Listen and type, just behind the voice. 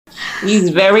He's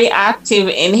very active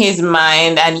in his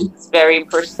mind, and he's very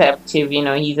perceptive.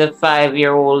 He's a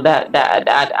 5-year old that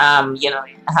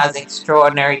has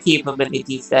extraordinary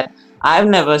capabilities that I've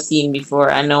never seen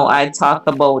before. I know I talk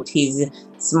about his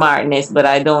smartness, but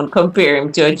I don't compare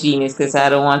him to a genius because I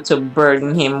don't want to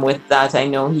burden him with that. I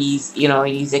know he's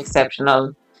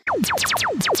exceptional.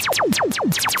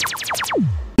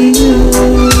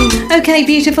 Okay,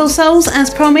 beautiful souls, as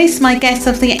promised, my guest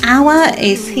of the hour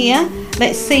is here.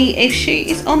 Let's see if she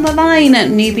is on the line.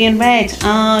 Nubian Red,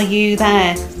 are you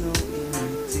there?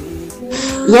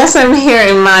 Yes, I'm here,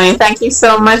 Imani. Thank you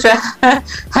so much for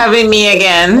having me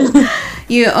again.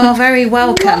 You are very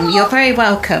welcome. You're very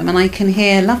welcome. And I can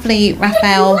hear lovely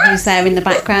Rafael, who's there in the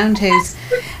background, who's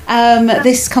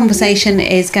this conversation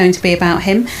is going to be about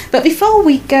him. But before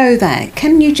we go there,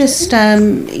 can you just,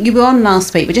 you were on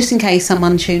last week, but just in case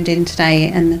someone tuned in today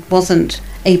and wasn't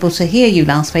able to hear you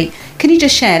last week, can you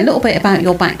just share a little bit about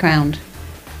your background?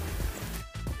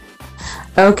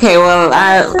 Okay, well,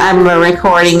 I'm a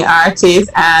recording artist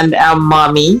and a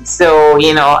mommy, so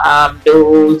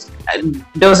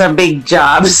those are big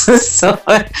jobs. So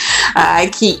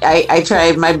I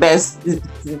try my best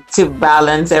to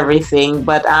balance everything,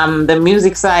 but the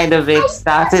music side of it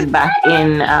started back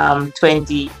in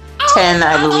 2010,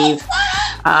 I believe.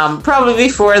 Probably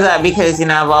before that, because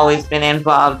I've always been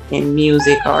involved in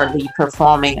music or the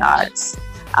performing arts.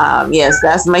 Yes,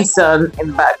 that's my son in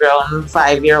the background,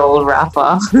 5-year-old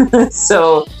Rafa.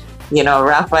 So,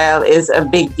 Rafael is a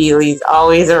big deal. He's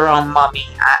always around mommy.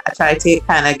 I try to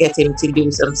kind of get him to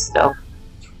do some stuff,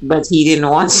 but he didn't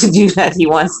want to do that. He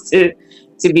wants to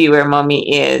be where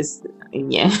mommy is.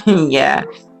 Yeah, yeah.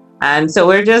 And so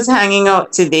we're just hanging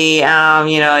out today.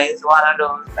 It's one of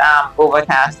those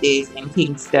overcast days in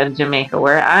Kingston, Jamaica,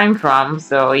 where I'm from.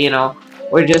 So,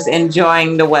 we're just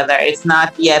enjoying the weather. It's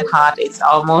not yet hot. It's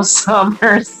almost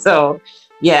summer. So,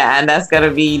 yeah, and that's going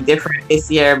to be different this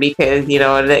year because,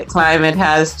 the climate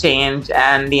has changed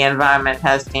and the environment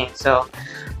has changed. So,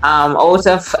 out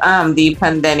of the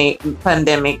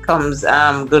pandemic comes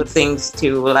good things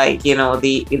too. Like,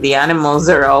 the animals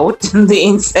are out, the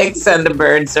insects and the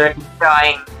birds are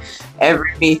enjoying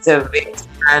every bit of it.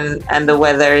 And the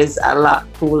weather is a lot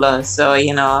cooler. So,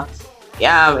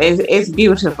 yeah, it's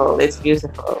beautiful. It's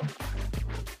beautiful.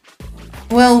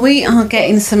 Well, we are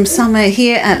getting some summer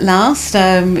here at last.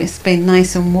 It's been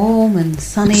nice and warm and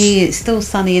sunny. It's still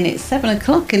sunny and it's 7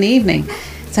 o'clock in the evening.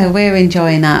 So we're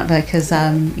enjoying that because,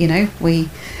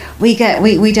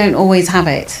 we don't always have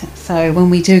it. So when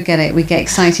we do get it, we get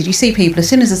excited. You see people, as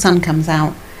soon as the sun comes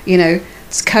out,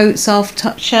 it's coats off,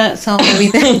 shirts off,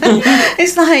 everything.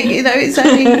 It's like, it's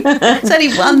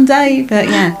only one day, but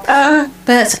yeah.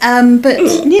 But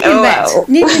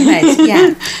Nubian Red,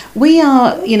 yeah. We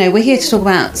are, we're here to talk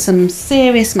about some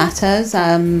serious matters.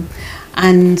 And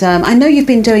I know you've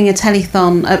been doing a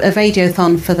telethon, a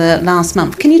radiothon for the last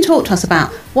month. Can you talk to us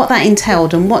about what that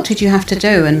entailed and what did you have to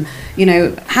do? And,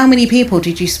 how many people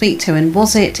did you speak to and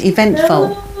was it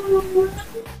eventful?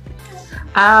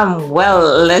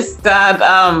 Well, let's start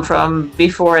from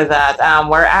before that.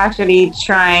 We're actually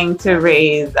trying to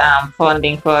raise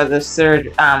funding for the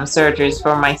surgeries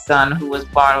for my son who was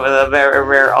born with a very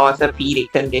rare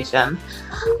orthopedic condition,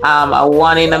 a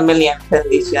 1 in a million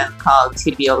condition called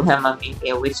tibial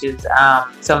hemorrhagia, which is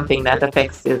something that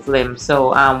affects his limb.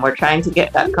 So we're trying to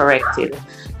get that corrected.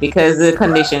 Because the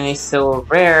condition is so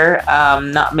rare,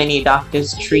 not many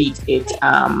doctors treat it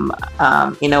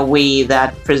in a way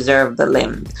that preserve the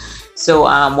limbs. So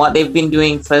what they've been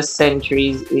doing for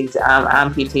centuries is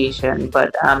amputation.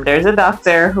 But there's a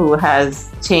doctor who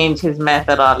has changed his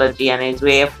methodology and his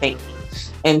way of thinking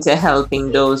into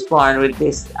helping those born with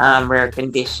this rare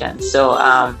condition. So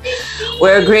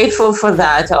we're grateful for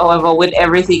that. However, with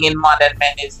everything in modern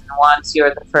medicine, once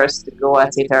you're the first to go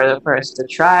at it or the first to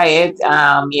try it,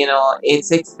 it's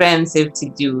expensive to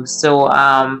do. So,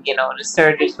 the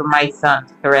surgery for my son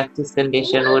to correct his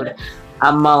condition would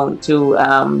amount to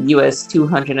US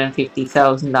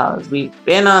 $250,000. We've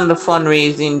been on the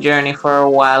fundraising journey for a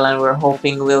while and we're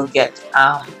hoping we'll get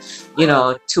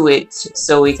to it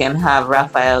so we can have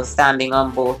Rafael standing on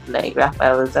both legs.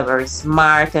 Rafael is a very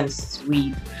smart and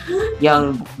sweet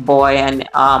young boy, and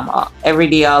every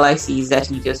day all I see is that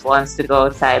he just wants to go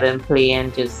outside and play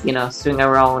and just swing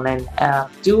around and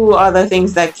do other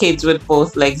things that kids with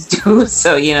both legs do.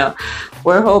 So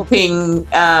we're hoping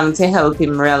to help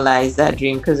him realize that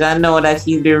dream, because I know that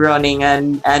he'll be running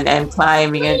and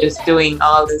climbing and just doing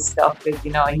all this stuff because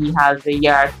he has a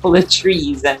yard full of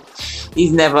trees and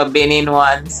he's never been in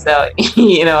one. So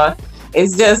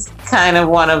it's just kind of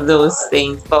one of those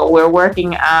things. But we're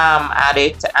working at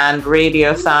it, and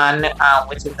Radiothon,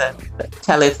 which is a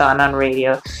telethon on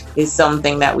radio, is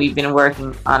something that we've been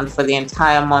working on for the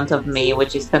entire month of May,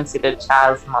 which is considered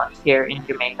Child's Month here in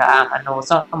Jamaica. I know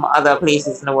some other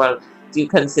places in the world do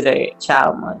consider it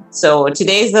Child Month. So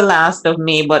today is the last of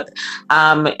May, but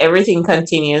everything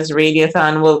continues.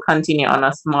 Radiothon will continue on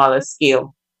a smaller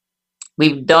scale.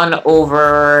 We've done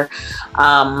over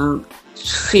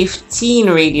 15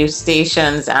 radio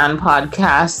stations and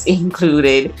podcasts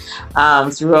included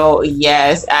throughout.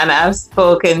 Yes, and I've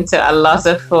spoken to a lot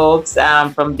of folks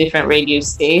from different radio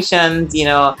stations,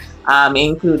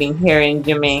 including here in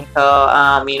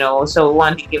Jamaica, so we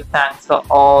want to give thanks for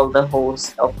all the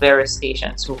hosts of various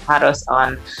stations who had us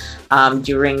on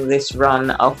during this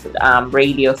run of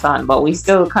Radiothon. But we're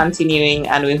still continuing,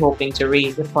 and we're hoping to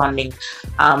raise the funding.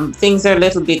 Things are a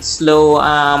little bit slow.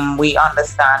 We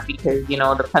understand because,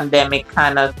 the pandemic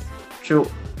kind of threw.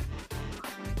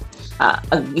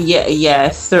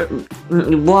 Yes.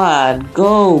 What?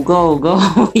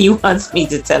 Go. He wants me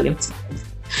to tell him to.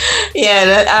 Yeah,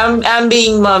 that I'm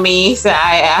being mommy, so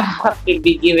I have to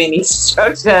be giving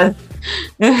instructions.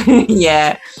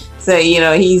 Yeah, so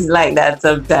he's like that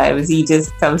sometimes. He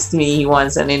just comes to me, he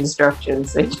wants an instruction,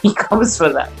 so he comes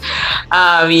for that.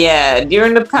 Yeah,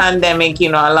 during the pandemic, a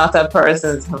lot of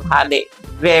persons have had it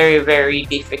very, very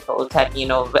difficult,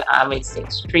 and it's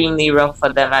extremely rough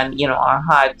for them, and our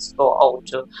hearts go out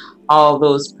to all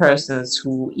those persons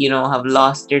who have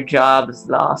lost their jobs,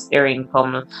 lost their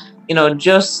income,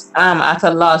 just at a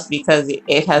loss, because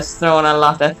it has thrown a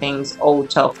lot of things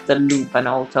out of the loop and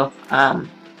out of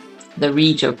the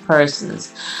reach of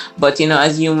persons. But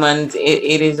as humans,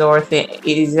 it is our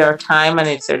time, and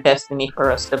it's our destiny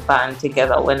for us to band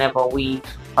together whenever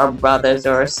our brothers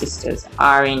or our sisters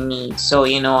are in need. So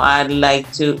I'd like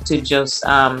to just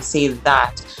say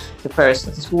that to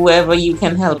persons, whoever you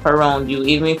can help around you,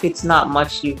 even if it's not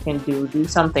much you can do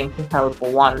something to help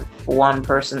one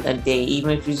person a day,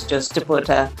 even if it's just to put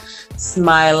a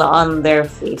smile on their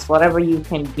face, whatever you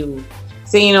can do.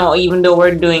 So, even though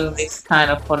we're doing this kind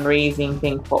of fundraising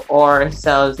thing for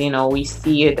ourselves, we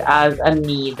see it as a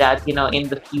need that, in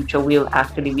the future we'll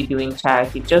actually be doing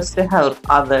charity just to help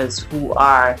others who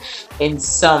are in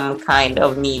some kind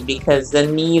of need, because the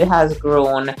need has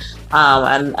grown,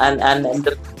 and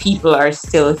the people are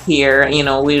still here.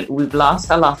 We've lost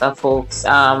a lot of folks,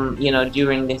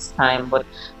 during this time, but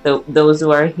those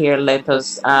who are here, let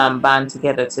us band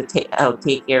together to help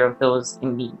take care of those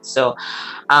in need. So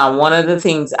one of the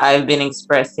things I've been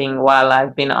expressing while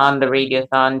I've been on the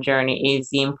Radiothon journey is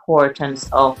the importance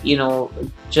of,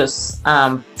 just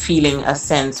feeling a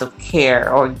sense of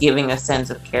care, or giving a sense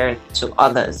of care to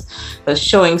others. Because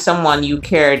showing someone you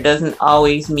care doesn't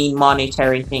always mean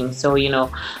monetary things. So,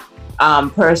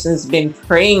 persons been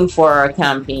praying for our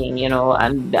campaign,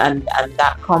 and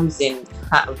that comes in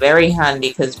very handy,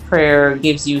 because prayer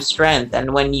gives you strength,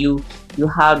 and when you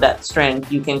have that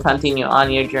strength, you can continue on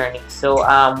your journey. So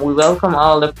we welcome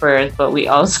all the prayers, but we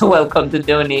also welcome the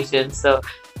donations. So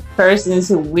persons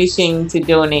who wishing to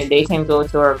donate, they can go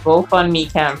to our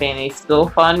GoFundMe campaign. It's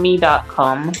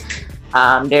gofundme.com.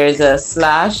 There's a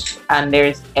slash, and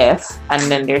there's F, and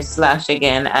then there's slash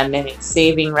again, and then it's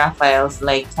Saving Rafael'S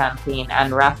Leg Campaign,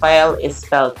 and Rafael is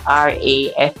spelled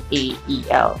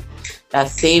Rafael.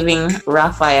 That's Saving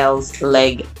Rafael'S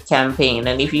Leg Campaign.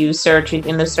 And if you search it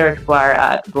in the search bar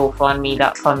at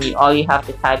gofundme.com, all you have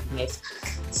to type in is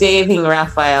Saving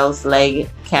Rafael'S Leg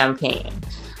Campaign.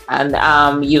 And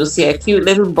you'll see a cute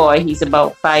little boy. He's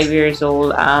about 5 years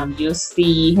old. You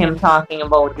see him talking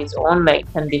about his own leg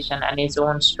condition and his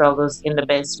own struggles in the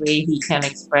best way he can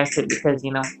express it, because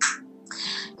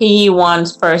he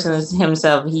wants persons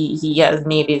himself. He has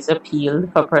made his appeal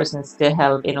for persons to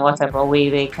help in whatever way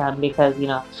they can, because he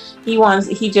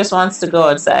just wants to go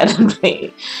outside and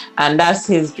play, and that's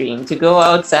his dream, to go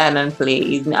outside and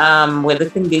play. With the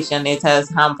condition, it has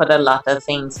hampered a lot of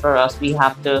things for us. We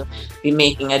have to be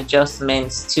making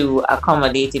adjustments to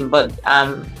accommodate him, but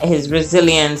his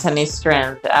resilience and his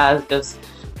strength has just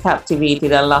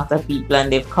captivated a lot of people,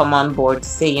 and they've come on board to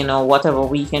say, whatever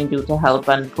we can do to help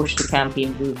and push the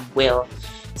campaign, we will.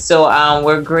 So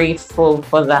we're grateful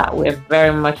for that. We're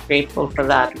very much grateful for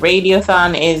that.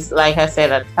 Radiothon is, like I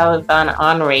said, a telethon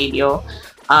on radio.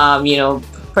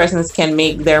 Persons can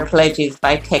make their pledges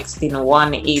by texting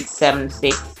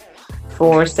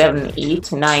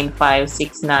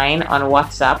 1-876-478-9569 on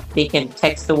WhatsApp. They can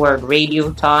text the word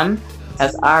Radiothon.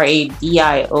 That's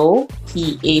RADIOTHON.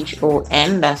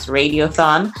 That's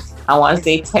Radiothon. And once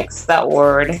they text that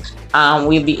word,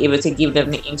 we'll be able to give them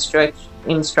the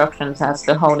instructions as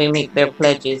to how they make their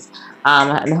pledges.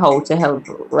 and how to help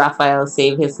Raphael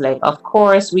save his leg. Of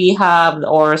course, we have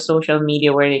our social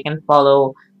media where they can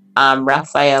follow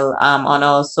Raphael on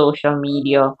our social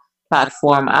media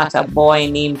platform at a boy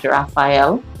named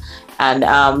Raphael,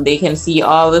 and they can see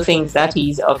all the things that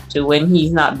he's up to when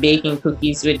he's not baking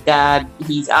cookies with dad.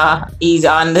 He's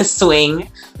on the swing,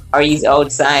 or he's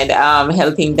outside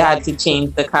helping dad to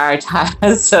change the car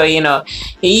tires. So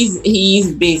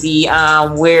he's busy.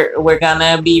 We're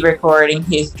gonna be recording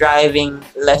his driving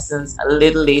lessons a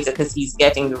little later because he's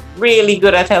getting really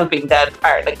good at helping dad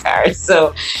park the car.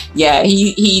 So yeah,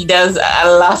 he does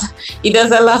a lot. He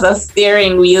does a lot of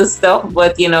steering wheel stuff,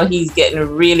 but he's getting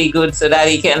really good so that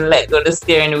he can let go the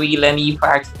steering wheel and he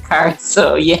parks the car.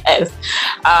 So yes,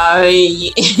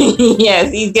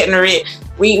 yes, he's getting really.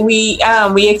 We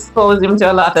expose him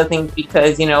to a lot of things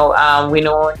because we know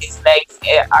his legs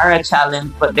are a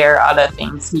challenge, but there are other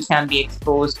things he can be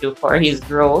exposed to for his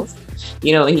growth.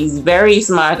 He's very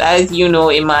smart, as you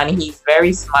know, Iman. He's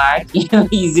very smart.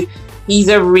 He's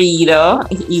a reader.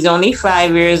 He's only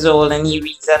 5 years old and he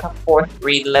reads at a fourth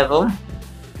grade level.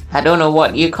 I don't know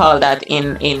what you call that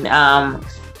in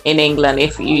England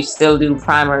if you still do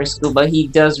primary school, but he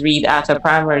does read at a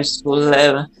primary school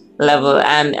level,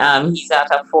 and he's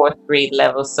at a fourth grade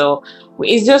level. So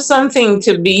it's just something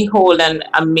to behold and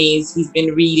amaze. He's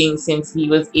been reading since he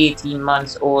was 18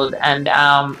 months old, and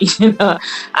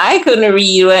I couldn't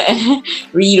read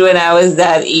when I was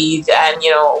that age, and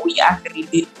we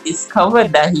actually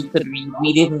discovered that he could read.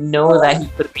 We didn't know that he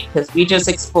could read because we just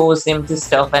exposed him to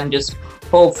stuff and just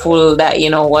hopeful that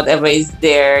whatever is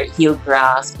there he'll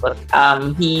grasp, but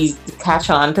he's catch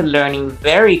on to learning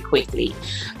very quickly,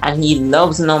 and he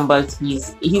loves numbers.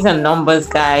 He's a numbers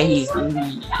guy. He's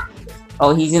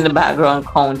in the background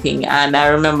counting, and I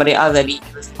remember the other day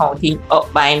he was counting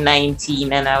up by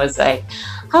 19, and I was like,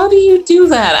 how do you do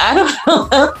that? I don't know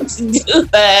how to do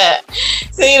that.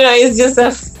 So it's just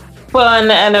a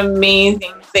fun and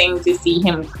amazing thing to see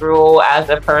him grow as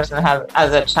a person,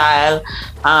 as a child.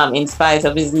 In spite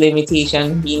of his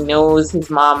limitation, he knows his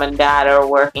mom and dad are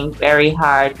working very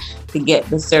hard to get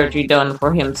the surgery done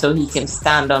for him so he can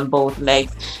stand on both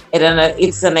legs.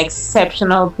 It's an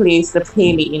exceptional place, the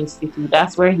Paley Institute.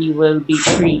 That's where he will be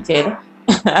treated.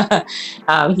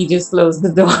 He just closed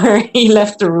the door. He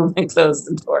left the room and closed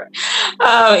the door.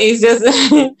 It's just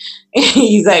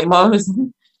he's like, Mom, he's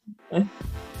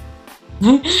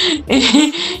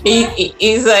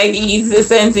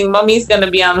sensing Mommy's gonna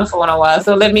be on the phone a while,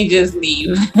 so let me just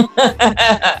leave.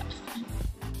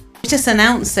 Just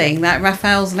announcing that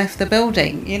Rafael's left the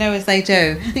building, as they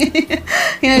do.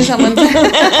 Someone's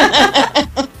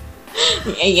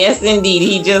yes, indeed,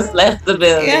 he just left the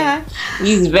building. Yeah.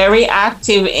 He's very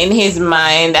active in his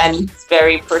mind, and he's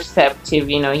very perceptive.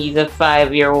 He's a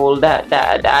 5-year-old that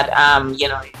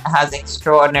has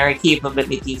extraordinary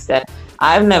capabilities that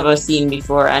I've never seen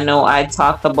before. I know I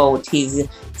talk about his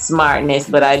smartness,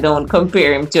 but I don't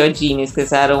compare him to a genius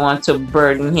because I don't want to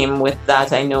burden him with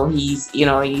that. I know he's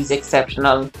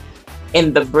exceptional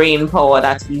in the brain power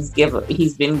that he's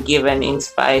been given in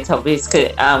spite of his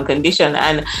condition.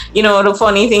 And the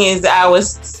funny thing is, I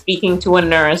was speaking to a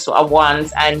nurse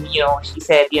once, and she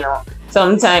said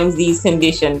sometimes these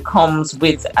condition comes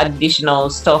with additional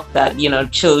stuff that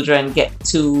children get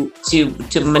to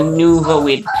maneuver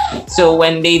with. So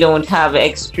when they don't have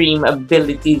extreme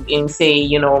abilities in, say,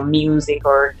 music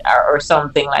or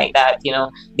something like that,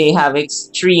 they have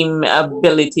extreme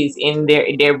abilities in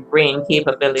their brain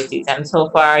capabilities. And so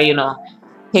far,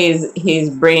 his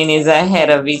brain is ahead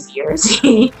of his years.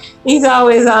 He's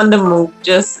always on the move,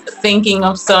 just thinking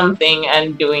of something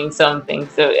and doing something.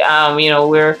 So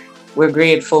we're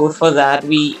grateful for that.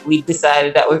 We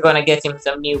decided that we're going to get him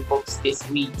some new books this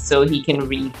week so he can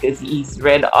read, because he's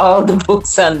read all the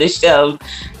books on the shelf,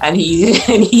 and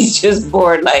he's just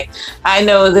bored. Like, I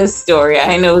know this story,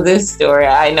 I know this story,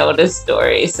 I know this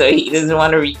story. So he doesn't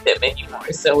want to read them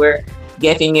anymore. So we're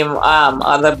getting him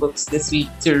other books this week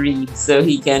to read so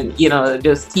he can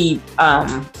just keep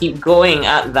going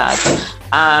at that.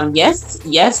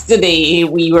 Yesterday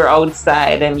we were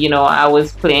outside, and I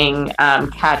was playing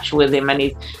catch with him,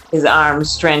 and his arm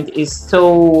strength is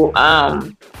so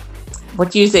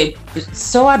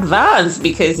so advanced,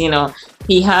 because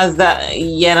he has that,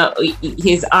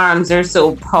 his arms are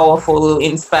so powerful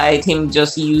in spite him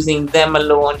just using them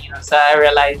alone. So I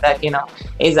realized that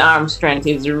his arm strength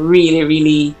is really,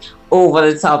 really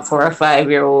over the top for a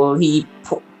 5-year-old. He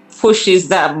pushes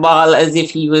that ball as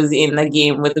if he was in a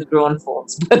game with the grown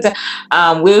folks. But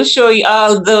we'll show you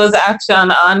all those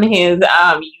action on his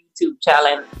YouTube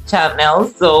channel,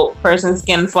 so persons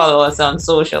can follow us on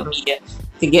social media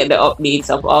to get the updates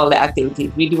of all the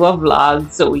activities. We do a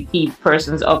vlog, so we keep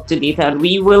persons up to date, and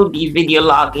we will be video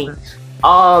logging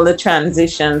all the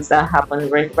transitions that happened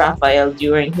with Rafael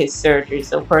during his surgery,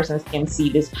 so persons can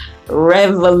see this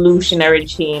revolutionary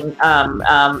change,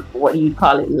 what you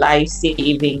call it,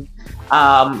 life-saving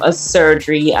a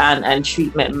surgery and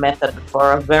treatment method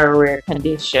for a very rare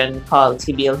condition called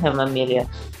tibial hemorrhagia.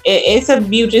 It's a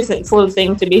beautiful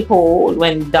thing to behold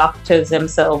when doctors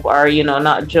themselves are,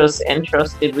 not just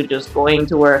entrusted with just going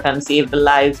to work and save the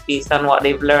lives based on what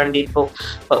they've learned in book,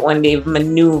 but when they've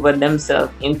maneuvered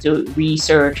themselves into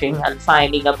researching and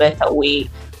finding a better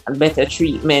way and better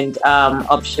treatment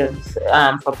options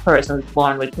for persons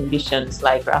born with conditions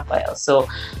like Rafael. So,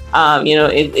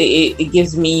 it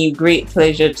gives me great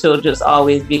pleasure to just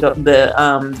always big up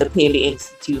the Paley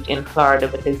Institute in Florida,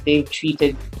 because they've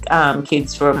treated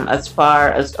kids from as far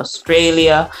as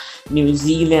Australia, New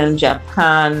Zealand,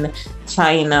 Japan,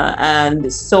 China,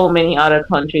 and so many other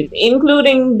countries,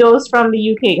 including those from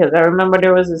the UK. Because I remember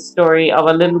there was a story of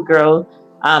a little girl.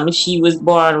 She was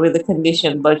born with a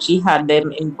condition, but she had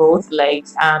them in both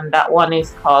legs, and that one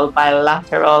is called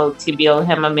bilateral tibial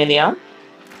hemorrhagia.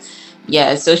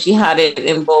 Yeah, so she had it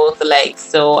in both legs.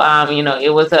 So,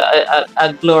 it was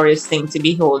a glorious thing to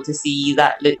behold, to see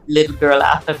that little girl,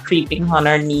 after creeping on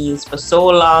her knees for so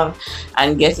long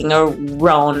and getting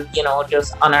around,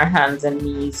 just on her hands and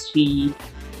knees. She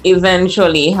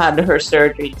eventually had her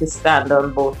surgery to stand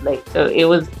on both legs. So it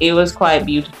was quite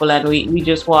beautiful, and we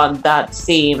just want that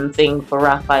same thing for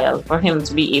Rafael, for him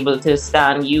to be able to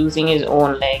stand using his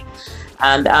own leg.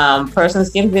 And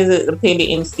persons can visit the Paley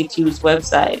Institute's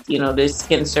website. They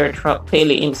can search for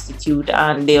Paley Institute,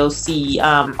 and they'll see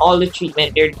all the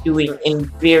treatment they're doing in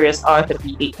various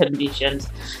orthopedic conditions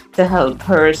to help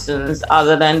persons,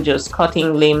 other than just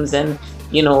cutting limbs and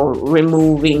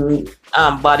removing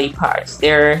body parts.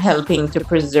 They're helping to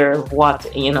preserve what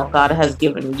God has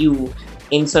given you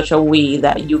in such a way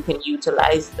that you can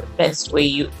utilize the best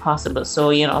way possible.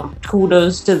 So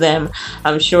kudos to them.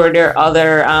 I'm sure there are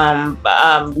other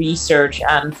research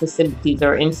and facilities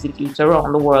or institutes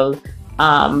around the world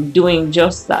doing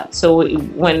just that. So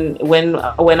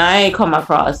when I come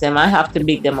across them, I have to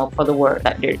big them up for the work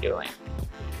that they're doing.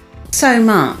 So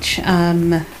much.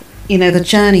 The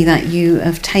journey that you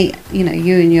have taken,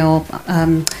 you and your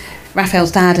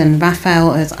Rafael's dad and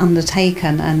Rafael has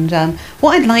undertaken. And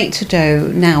what I'd like to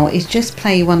do now is just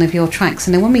play one of your tracks,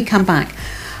 and then when we come back,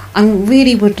 I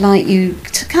really would like you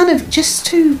to kind of just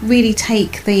to really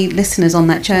take the listeners on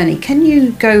that journey. Can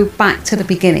you go back to the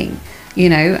beginning,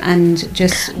 and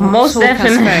just most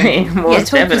definitely,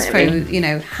 talk us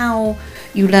through, how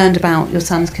you learned about your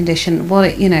son's condition, what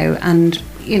it, and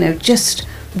just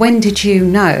when did you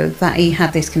know that he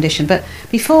had this condition? But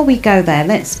before we go there,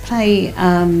 let's play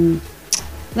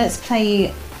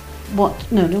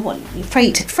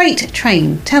Freight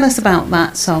Train. Tell us about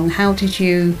that song. How did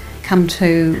you come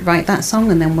to write that song?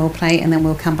 And then we'll play, and then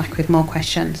we'll come back with more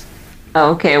questions.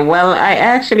 Okay, well, I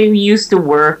actually used to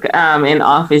work in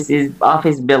office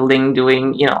building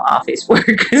doing, office work.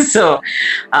 So,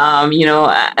 the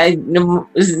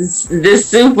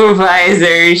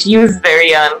supervisor, she was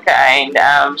very unkind.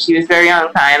 She was very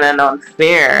unkind and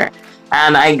unfair.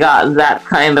 And I got that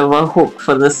kind of a hook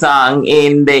for the song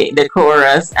in the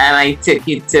chorus, and I took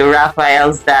it to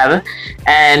Rafael's dad.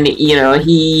 And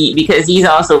because he's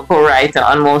also co-writer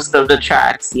on most of the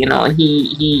tracks,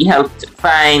 he helped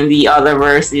find the other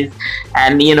verses,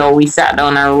 and we sat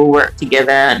down and we worked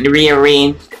together and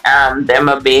rearranged them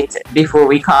a bit before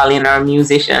we call in our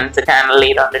musician to kind of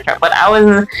lay down the track. But I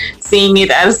wasn't seeing it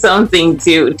as something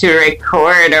to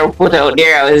record or put out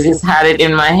there. I was just had it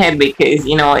in my head because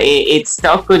it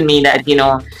stuck with me that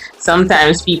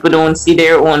sometimes people don't see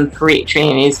their own freight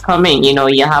train is coming.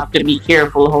 You have to be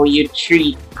careful how you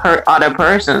treat other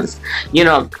persons.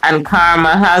 And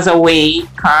karma has a way.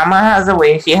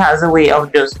 She has a way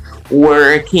of just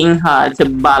working hard to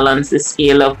balance the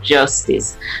scale of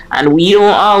justice, and we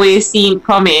don't always see it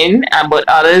coming, but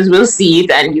others will see it,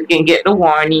 and you can get the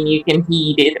warning, you can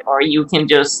heed it, or you can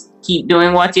just keep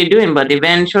doing what you're doing. But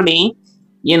eventually,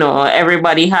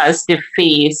 everybody has to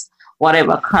face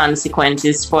whatever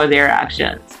consequences for their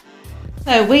actions.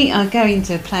 So we're going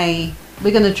to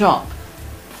drop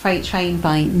Freight Train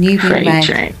by Nubian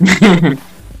Reggae.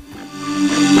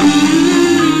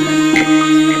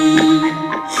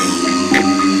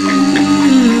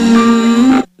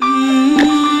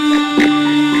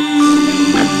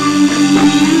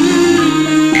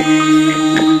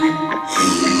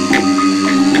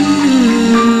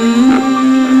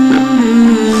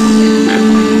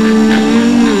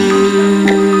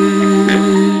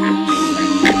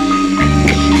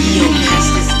 Yo,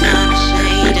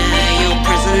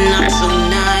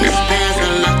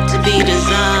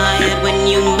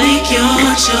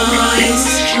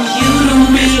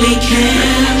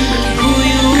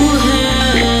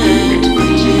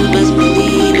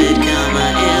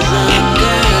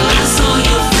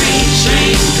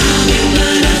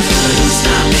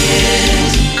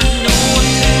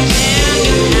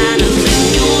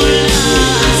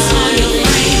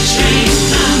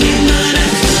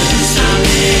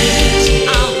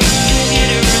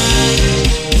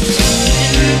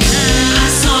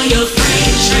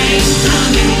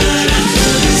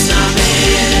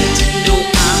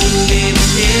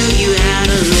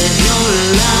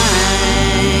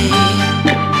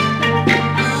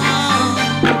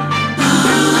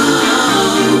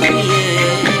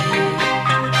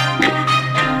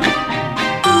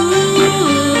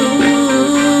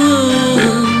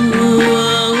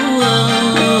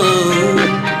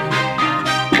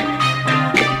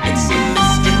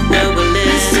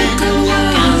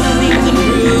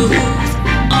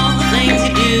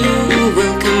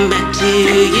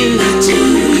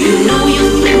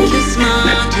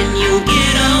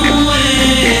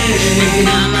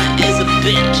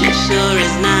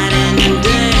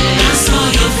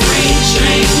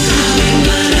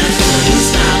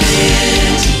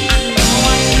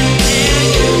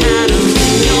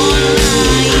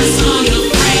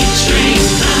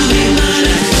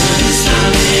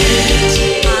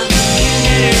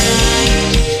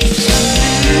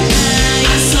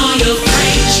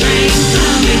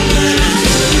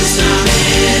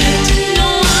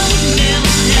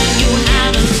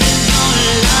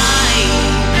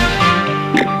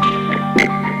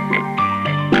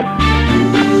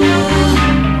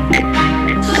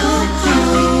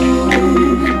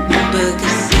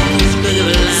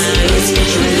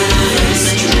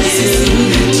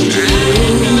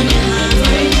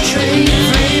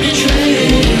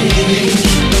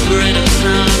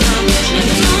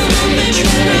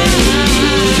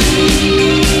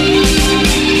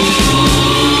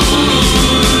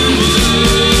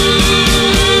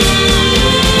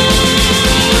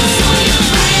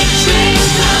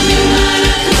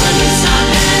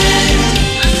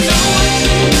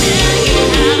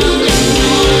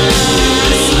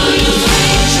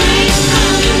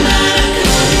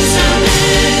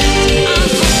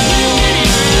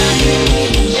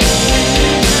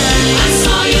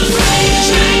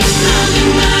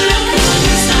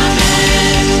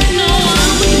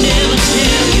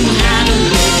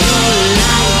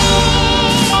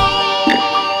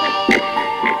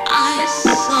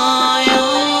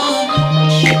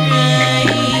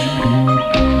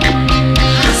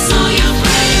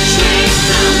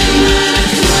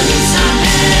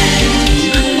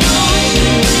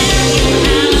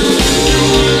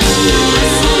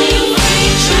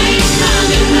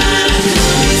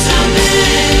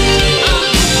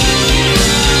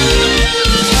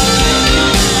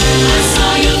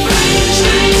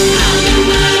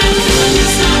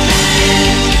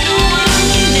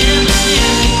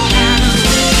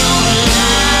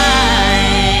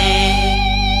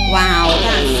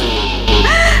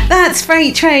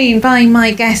 Freight Train by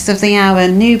my guest of the hour,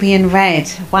 Nubian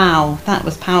Red. Wow, that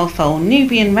was powerful.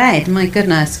 Nubian Red, my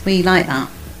goodness, we like that.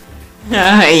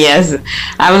 Yes,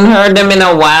 I haven't heard them in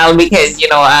a while because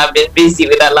I've been busy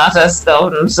with a lot of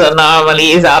stuff, and so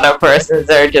normally these other persons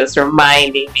are just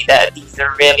reminding me that these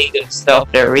are really good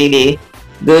stuff. They're really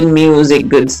good music,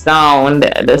 good sound.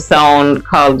 The sound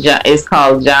is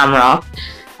called jam rock,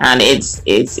 and it's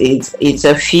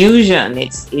a fusion.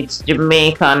 It's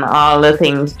Jamaican, all the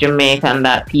things Jamaican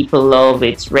that people love.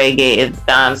 It's reggae, it's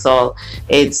dancehall,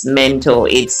 it's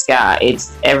mento, it's ska,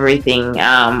 it's everything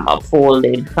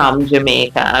folded from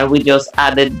Jamaica, and we just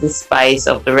added the spice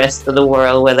of the rest of the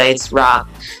world, whether it's rock,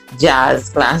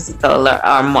 jazz, classical,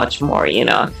 or much more.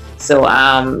 So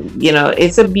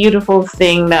it's a beautiful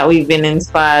thing that we've been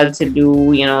inspired to do.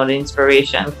 The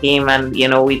inspiration came, and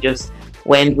we just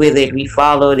went with it, we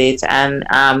followed it, and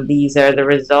these are the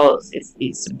results.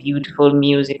 It's beautiful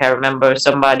music. I remember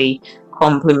somebody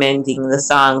complimenting the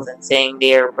songs and saying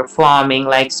they're performing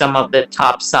like some of the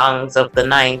top songs of the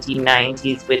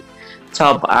 1990s with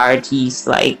top artists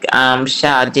like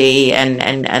Sade and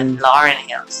Lauryn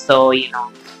Hill. So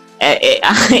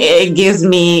it gives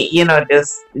me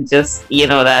just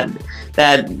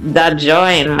that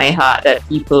joy in my heart that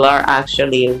people are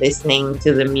actually listening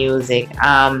to the music.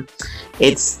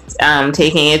 It's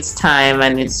taking its time,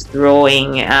 and it's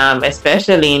growing,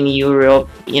 especially in Europe.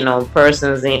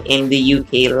 Persons in the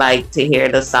UK like to hear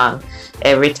the song.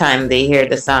 Every time they hear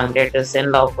the song, they're just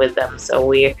in love with them. So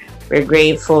we're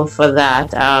grateful for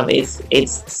that.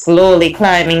 It's slowly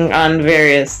climbing on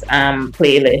various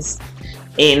playlists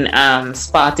in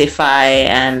Spotify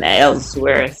and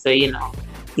elsewhere. So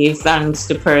give thanks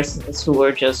to persons who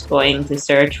were just going to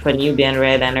search for Nubian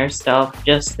Red and her stuff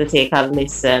just to take a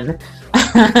listen.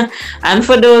 And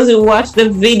for those who watch the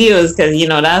videos,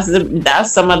 because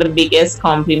that's some of the biggest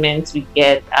compliments we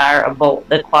get are about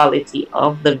the quality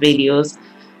of the videos.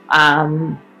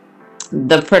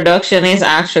 The production is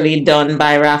actually done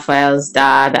by Rafael's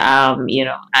dad,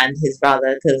 and his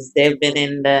brother, because they've been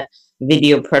in the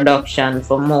video production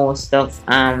for most of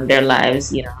their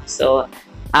lives, So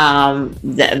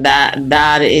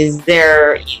that is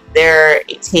their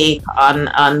take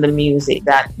on the music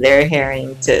that they're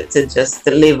hearing to just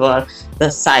deliver the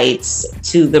sights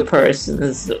to the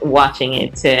persons watching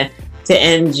it to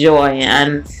enjoy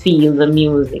and feel the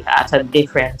music at a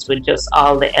difference with just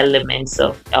all the elements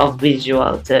of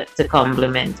visual to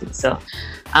complement it. So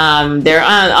they're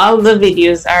on, all the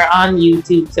videos are on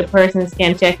YouTube, so persons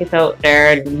can check it out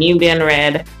there. Nubian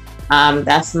Red,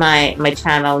 that's my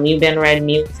channel, Nubian Red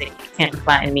Music. You can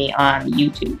find me on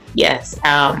YouTube. Yes,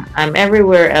 I'm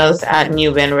everywhere else at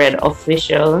Nubian Red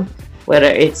Official, whether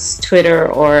it's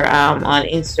Twitter or on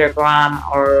Instagram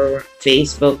or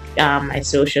Facebook, my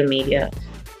social media.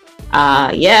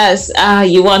 Yes,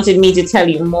 you wanted me to tell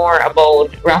you more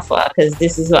about Rafa, because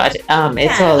this is what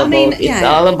it's all about. It's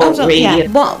all about radio. Yeah.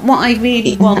 What I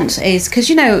really want is, because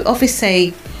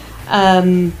obviously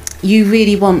you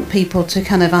really want people to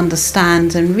kind of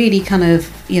understand and really kind of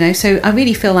so I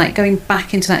really feel like going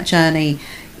back into that journey,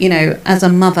 as a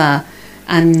mother,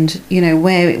 and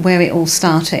where it all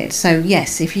started. So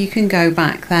yes, if you can go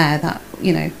back there, that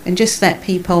and just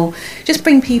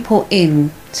bring people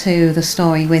in to the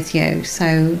story with you,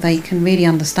 so they can really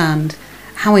understand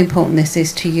how important this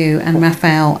is to you and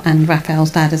Rafael and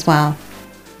Rafael's dad as well.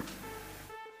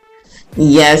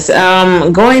 Yes,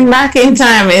 going back in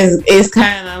time is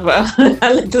kind of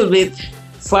a little bit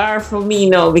far for me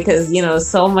now, because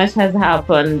so much has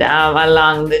happened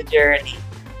along the journey.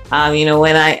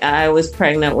 When I was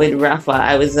pregnant with Rafa,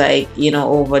 I was like,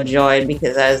 overjoyed,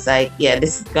 because I was like, yeah,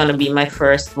 this is gonna be my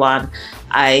first one.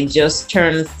 I just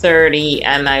turned 30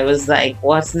 and I was like,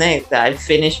 what's next? I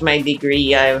finished my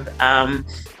degree. I've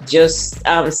just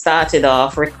started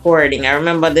off recording. I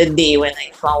remember the day when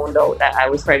I found out that I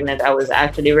was pregnant, I was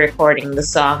actually recording the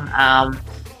song,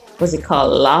 what's it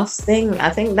called? Lost Thing? I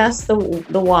think that's the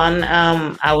one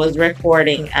I was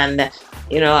recording, and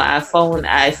I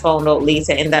found out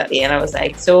later in that day, and I was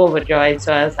like so overjoyed.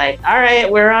 So I was like, all right,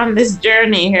 we're on this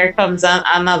journey. Here comes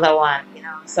another one,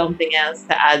 something else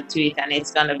to add to it, and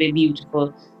it's gonna be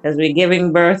beautiful, because we're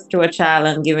giving birth to a child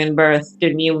and giving birth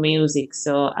to new music.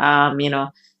 So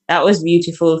that was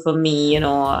beautiful for me.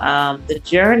 The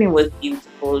journey was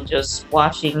beautiful, just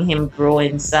watching him grow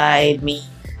inside me,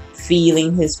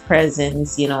 feeling his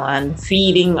presence, and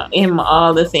feeding him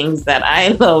all the things that I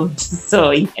loved.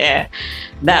 So yeah,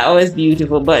 that was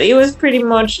beautiful. But it was pretty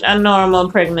much a normal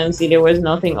pregnancy. There was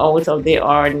nothing out of the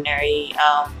ordinary.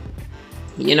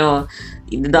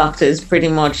 The doctors pretty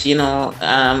much,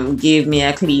 gave me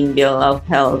a clean bill of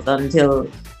health until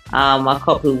a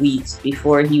couple weeks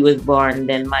before he was born.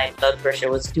 Then my blood pressure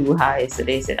was too high, so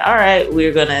they said, all right,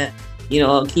 we're gonna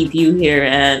keep you here,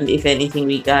 and if anything,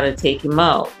 we gotta take him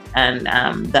out. And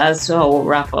that's how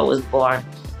Rafa was born.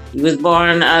 He was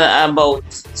born about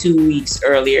 2 weeks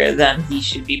earlier than he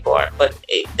should be born, but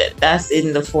that's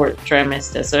in the 4th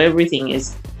trimester, so everything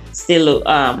is still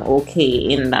okay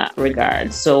in that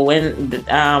regard. So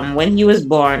when he was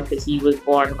born, because he was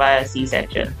born via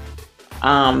C-section,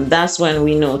 that's when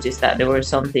we noticed that there was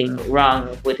something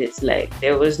wrong with his leg.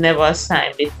 There was never a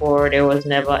sign before. There was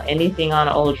never anything on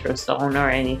ultrasound or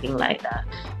anything like that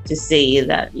to say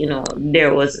that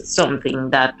there was something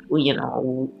that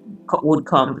would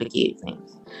complicate things.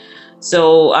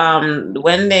 So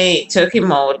when they took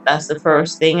him out, that's the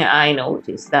first thing I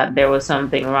noticed, that there was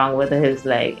something wrong with his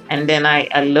leg. And then I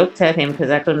looked at him,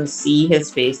 because I couldn't see his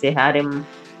face. They had him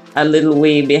a little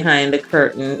way behind the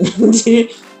curtain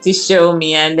to show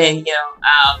me, and then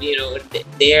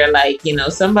they're like,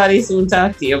 somebody soon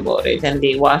talk to you about it, and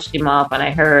they washed him off, and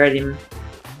I heard him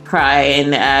cry,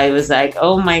 and I was like,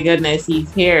 oh my goodness,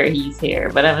 he's here.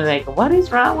 But I was like, what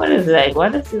is wrong with his leg?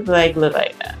 What does his leg look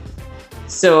like that?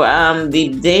 So the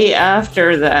day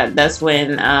after that, that's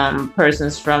when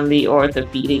persons from the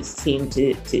orthopedics came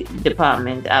to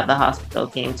department at the hospital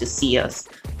came to see us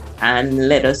and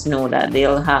let us know that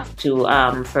they'll have to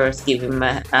first give him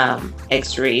an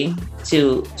x-ray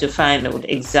to find out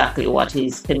exactly what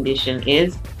his condition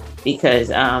is, because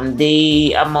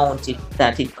they amounted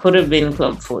that it could have been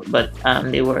clubfoot, but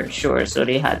they weren't sure, so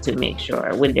they had to make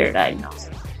sure with their diagnosis.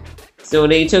 So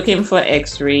they took him for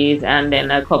x-rays, and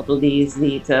then a couple days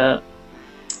later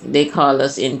they called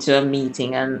us into a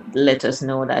meeting and let us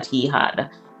know that he had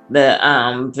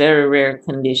the very rare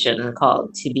condition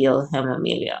called tibial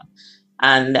hemophilia.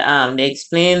 And they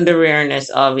explained the rareness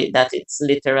of it, that it's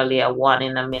literally a 1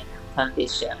 in a million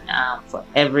condition. For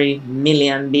every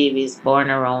million babies born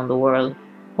around the world,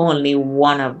 only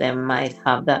one of them might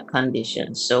have that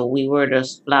condition. So we were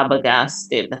just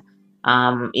flabbergasted,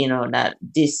 that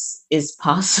this is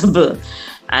possible.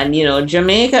 And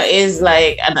Jamaica is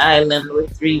like an island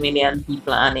with 3 million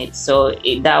people on it. So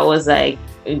that was like,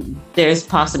 there's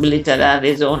possibility that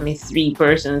there's only 3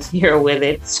 persons here with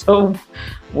it. So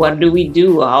what do we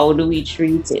do? How do we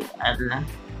treat it? And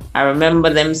I remember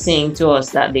them saying to us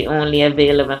that the only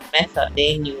available method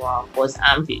they knew of was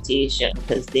amputation,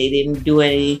 because they didn't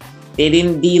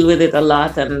deal with it a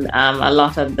lot. And a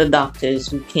lot of the doctors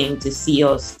who came to see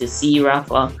us, to see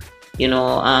Rafa,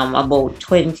 about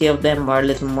 20 of them, or a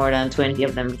little more than 20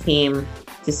 of them, came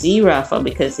to see Rafa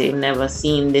because they've never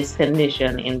seen this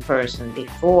condition in person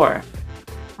before.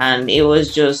 And it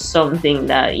was just something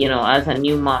that, as a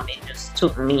new mom, it just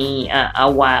took me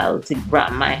a while to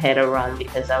wrap my head around,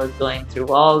 because I was going through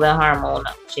all the hormonal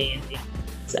changes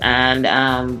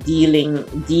and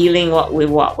dealing with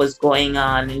what was going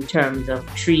on in terms of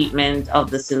treatment of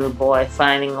this little boy,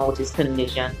 finding out his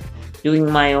condition,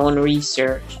 doing my own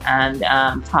research, and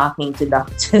talking to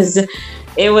doctors.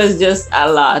 It was just a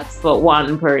lot for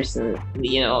one person,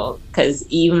 because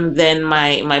even then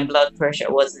my blood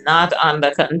pressure was not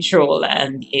under control,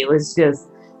 and it was just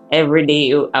every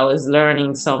day I was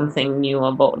learning something new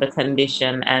about the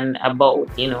condition and about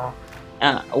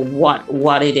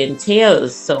what it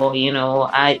entails. So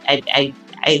I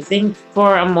think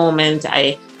for a moment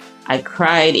I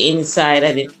cried inside.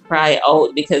 I didn't cry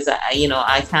out because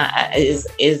I can't.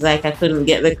 It's like I couldn't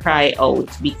get the cry out,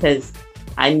 because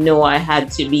I know I had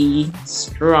to be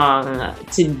strong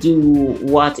to do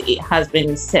what it has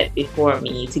been set before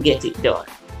me to get it done.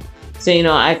 So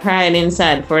I cried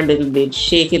inside for a little bit,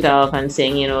 shake it off, and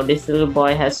saying, this little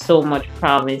boy has so much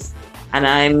promise, and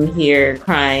I'm here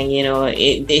crying.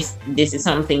 This is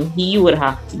something he would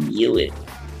have to deal with.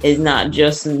 It's not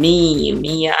just me.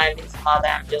 I'm his mother.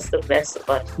 I'm just a vessel,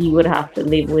 but he would have to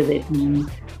live with it. He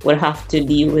would have to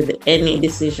deal with any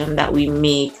decision that we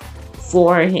make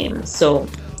for him. So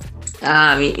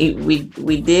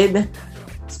we did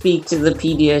speak to the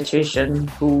pediatrician,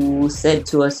 who said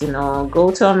to us,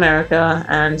 go to America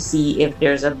and see if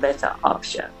there's a better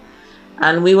option.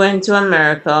 And we went to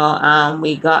America.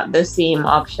 We got the same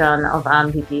option of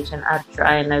amputation at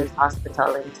Rafael'S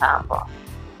Hospital in Tampa.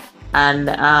 And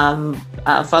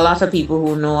for a lot of people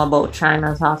who know about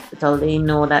China's hospital, they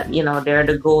know that they're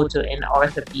the go-to in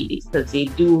orthopedics, because they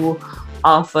do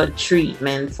offer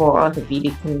treatment for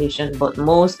orthopedic condition, but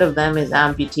most of them is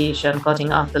amputation,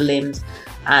 cutting off the limbs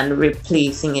and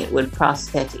replacing it with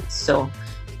prosthetics. So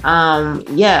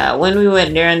when we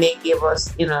went there and they gave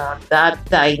us that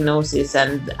diagnosis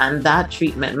and that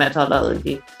treatment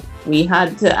methodology, we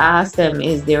had to ask them,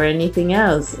 is there anything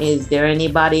else? Is there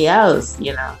anybody else?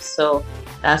 So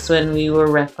that's when we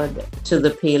were referred to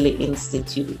the Paley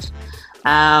Institute.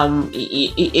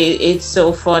 It's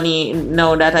so funny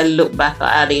now that I look back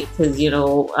at it, because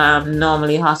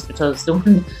normally hospitals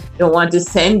don't want to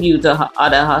send you to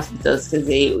other hospitals, because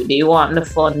they want the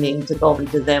funding to come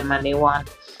to them, and they want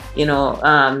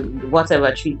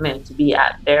whatever treatment to be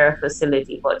at their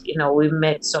facility. But we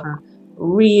met some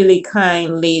really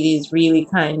kind ladies, really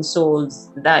kind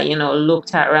souls that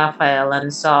looked at Rafael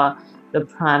and saw the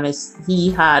promise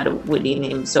he had within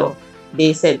him. So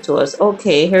they said to us,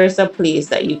 okay, here's a place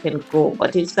that you can go,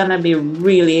 but it's gonna be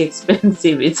really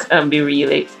expensive. It's gonna be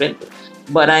really expensive,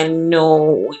 but I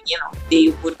know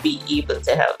they would be able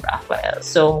to help Rafael.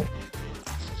 So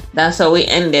that's how we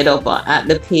ended up at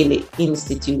the Paley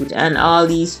Institute. And all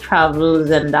these travels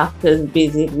and doctors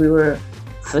visit, we were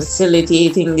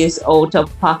facilitating this out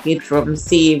of pocket from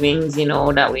savings,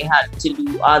 that we had to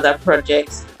do other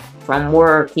projects from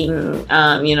working,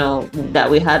 that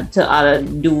we had to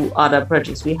do other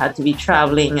projects. We had to be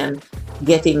traveling and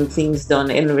getting things done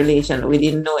in relation. We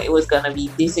didn't know it was going to be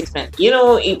this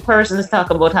expensive. Persons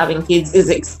talk about having kids is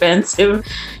expensive,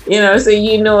 so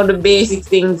the basic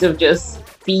things of just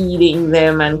feeding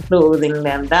them and clothing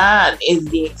them, that is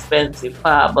the expensive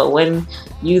part. But when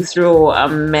you throw a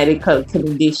medical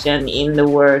condition in the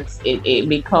works, it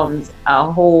becomes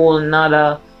a whole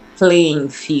nother playing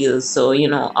field. So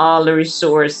all the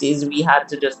resources, we had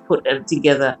to just put them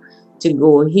together to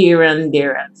go here and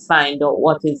there and find out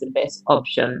what is the best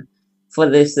option for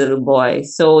this little boy.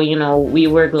 So, we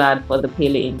were glad for the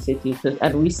Pele Institute,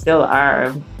 and we still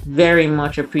are very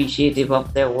much appreciative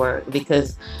of their work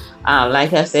because,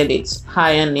 like I said, it's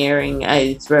pioneering,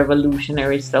 it's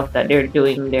revolutionary stuff that they're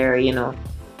doing there.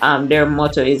 Their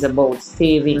motto is about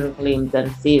saving limbs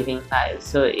and saving lives.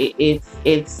 So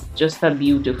it's just a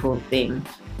beautiful thing.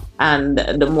 And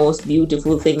the most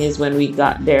beautiful thing is when we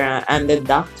got there and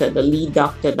the lead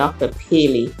doctor, Dr.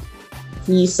 Paley,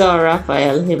 he saw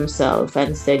Rafael himself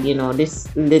and said,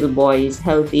 this little boy is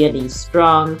healthy and he's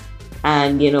strong.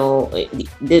 And,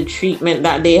 the treatment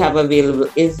that they have available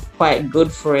is quite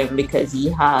good for him because he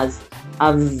has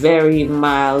a very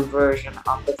mild version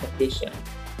of the condition.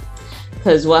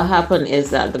 Because what happened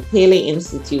is that the Pele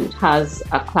Institute has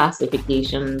a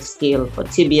classification scale for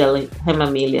tibial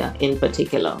hemimelia in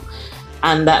particular,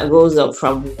 and that goes up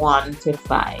from 1 to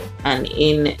 5. And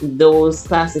in those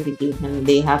classifications,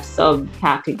 they have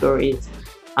subcategories,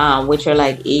 which are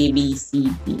like A, B,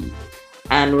 C, D.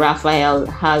 And Rafael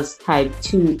has type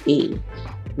 2A,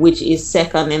 which is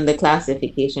second in the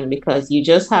classification because you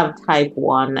just have type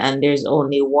 1 and there's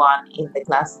only one in the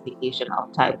classification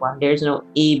of type 1. There's no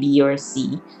A, B, or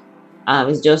C.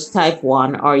 It's just type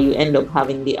 1, or you end up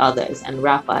having the others. And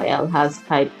Rafael has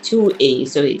type 2A,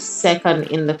 so it's second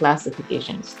in the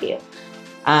classification scale,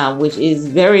 which is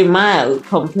very mild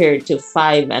compared to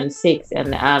 5 and 6.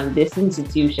 And this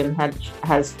institution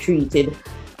has treated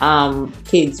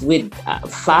kids with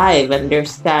 5, and they're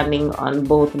standing on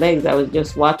both legs. I was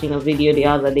just watching a video the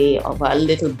other day of a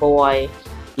little boy.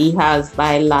 He has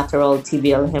bilateral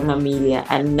tibial hemimelia,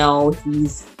 and now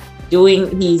he's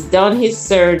done his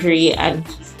surgery and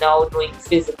he's now doing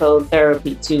physical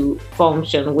therapy to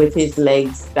function with his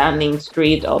legs standing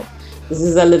straight up. This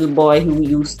is a little boy who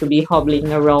used to be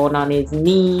hobbling around on his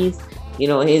knees.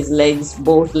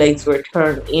 Both legs were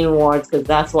turned inwards because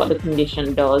that's what the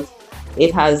condition does.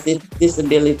 It has this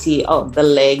disability of the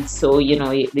leg, so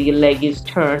the leg is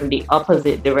turned the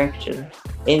opposite direction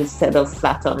instead of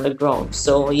flat on the ground.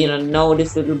 So now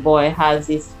this little boy has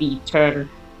his feet turned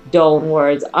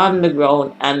downwards on the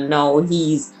ground, and now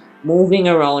he's moving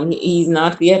around. He's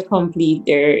not yet complete.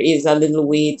 There is a little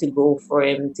way to go for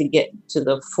him to get to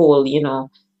the full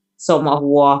some of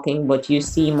walking, but you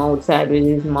see him outside with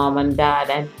his mom and dad,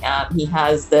 and he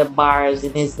has the bars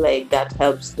in his leg that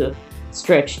helps to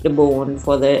stretch the bone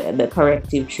for the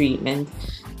corrective treatment.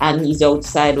 And he's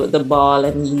outside with the ball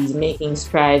and he's making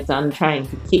strides on trying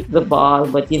to kick the ball,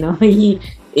 but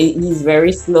he's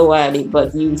very slow at it.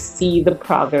 But you see the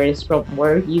progress from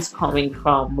where he's coming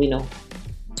from,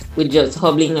 with just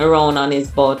hobbling around on his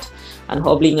butt and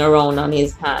hobbling around on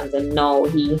his hands, and now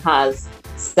he has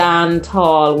stand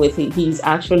tall with it. He's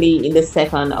actually in the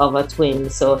second of a twin,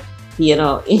 so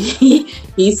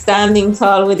he's standing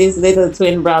tall with his little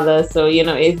twin brother. So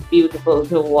it's beautiful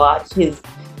to watch.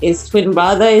 His twin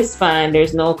brother is fine.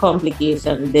 There's no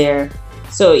complication there.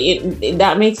 So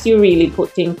that makes you really put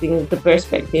things into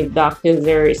perspective. Doctors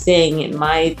are saying it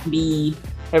might be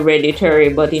hereditary,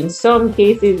 but in some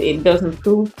cases it doesn't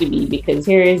prove to be, because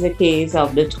here is a case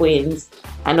of the twins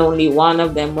and only one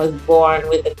of them was born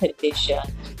with the condition.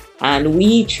 And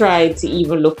we tried to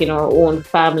even look in our own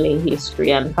family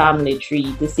history and family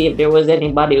tree to see if there was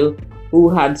anybody who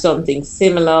had something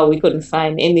similar. We couldn't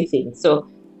find anything. So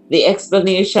the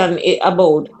explanation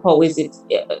about how is it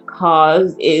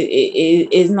caused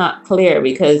is not clear,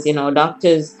 because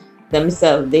doctors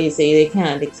themselves, they say they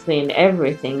can't explain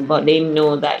everything, but they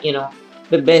know that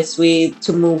the best way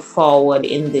to move forward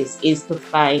in this is to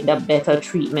find a better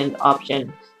treatment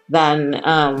option than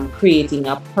creating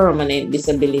a permanent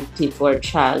disability for a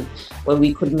child where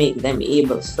we could make them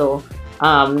able. So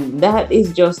that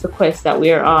is just the quest that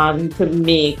we're on, to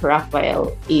make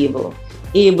Rafael able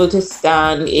to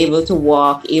stand, able to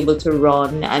walk, able to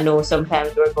run. I know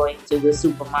sometimes we're going to the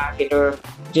supermarket or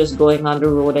just going on the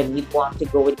road and we want to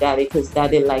go with daddy because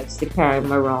daddy likes to carry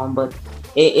him around, but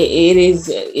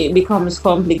it becomes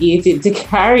complicated to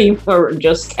carry him, or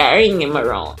just carrying him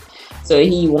around. So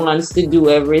he wants to do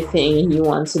everything. He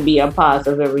wants to be a part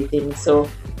of everything. So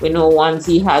we know once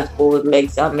he has both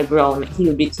legs on the ground,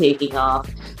 he'll be taking off.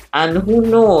 And who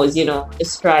knows, the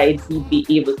strides he'd be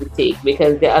able to take.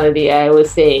 Because the other day I was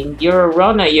saying, you're a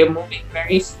runner, you're moving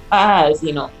very fast.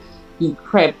 He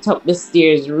crept up the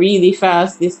stairs really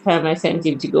fast. This time I sent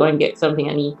him to go and get something,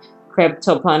 and he crept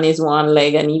up on his one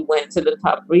leg and he went to the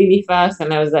top really fast.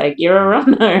 And I was like, you're a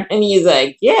runner. And he's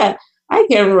like, yeah, I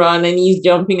can run. And he's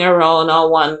jumping around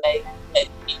on one leg. And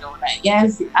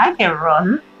yes, I can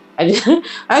run.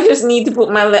 I just need to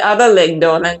put my other leg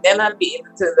down, and then I'll be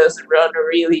able to just run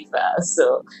really fast.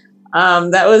 So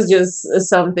That was just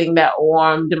something that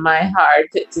warmed my heart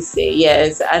to say,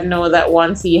 yes, I know that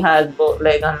once he has both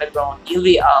legs on the ground, he'll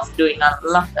be off doing a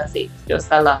lot of things, just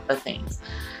a lot of things.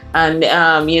 And,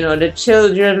 the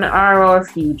children are our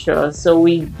future, so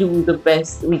we do the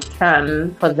best we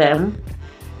can for them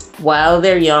while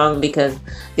they're young, because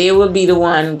they will be the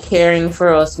one caring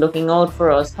for us, looking out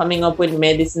for us, coming up with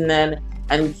medicine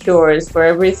and cures for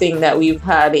everything that we've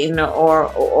had in our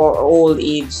old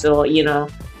age. So,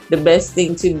 the best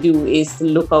thing to do is to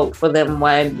look out for them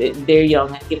while they're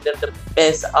young and give them the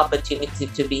best opportunity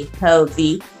to be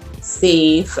healthy,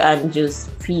 safe, and just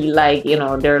feel like,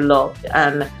 they're loved.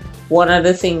 And one of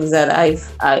the things that I've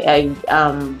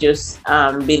just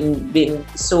been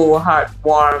so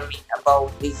heartwarming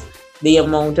about is the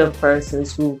amount of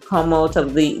persons who come out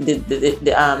of the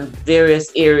various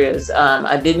areas.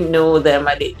 I didn't know them.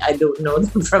 I don't know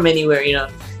them from anywhere.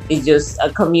 It's just a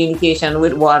communication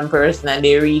with one person, and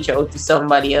they reach out to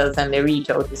somebody else, and they reach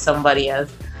out to somebody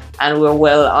else, and we're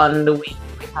well on the way.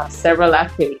 We have several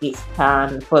activities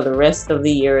planned for the rest of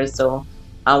the year, so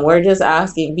we're just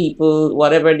asking people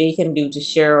whatever they can do to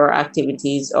share our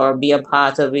activities or be a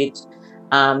part of it,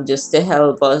 just to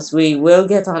help us. We will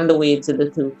get on the way to the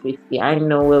 250. I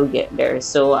know we'll get there.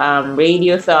 So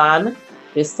Radiothon,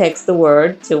 just text the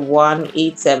word to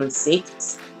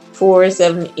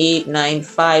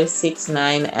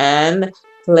 1-876-478-9569 and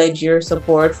pledge your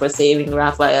support for saving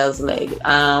Rafael's leg.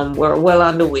 We're well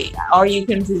on the way. Or you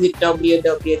can visit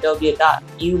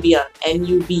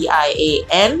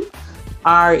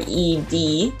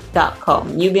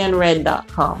www.nubianred.com,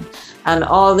 nubianred.com, and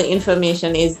all the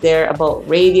information is there about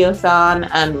Radiothon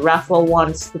and Rafa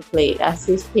Wants to Play. That's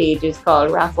his page. It's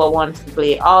called Rafa Wants to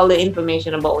Play. All the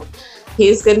information about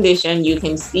his condition. You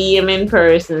can see him in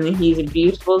person. He's a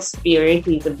beautiful spirit.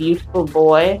 He's a beautiful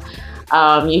boy.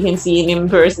 You can see him in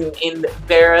person in the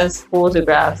various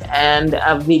photographs and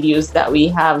videos that we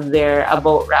have there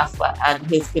about Rafa and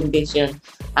his condition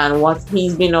and what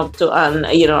he's been up to on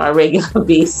a regular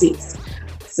basis.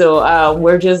 So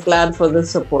we're just glad for the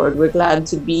support. We're glad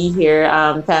to be here.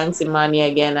 Thanks, Imani,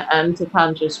 again, and to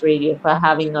Conscious Radio for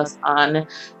having us on.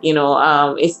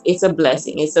 It's a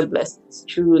blessing. It's a blessing. It's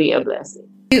truly a blessing.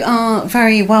 You are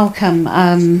very welcome,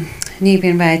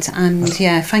 Nubian Red, and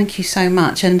thank you so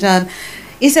much. And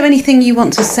is there anything you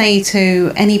want to say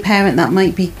to any parent that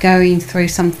might be going through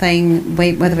something,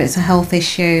 whether it's a health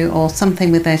issue or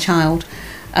something with their child,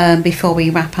 before we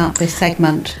wrap up this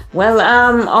segment? Well,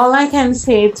 all I can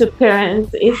say to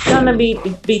parents, it's gonna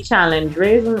be challenged.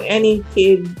 Raising any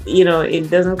kid, it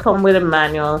doesn't come with a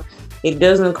manual. It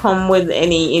doesn't come with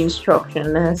any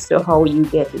instruction as to how you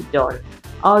get it done.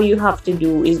 All you have to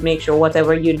do is make sure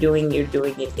whatever you're doing it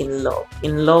in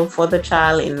love for the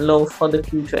child, in love for the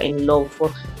future, in love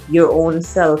for your own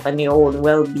self and your own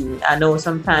well-being. I know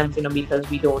sometimes, because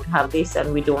we don't have this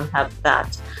and we don't have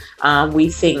that,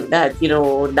 we think that,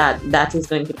 that is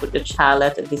going to put the child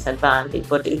at a disadvantage,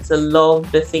 but it's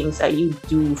the things that you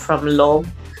do from love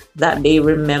that they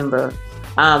remember.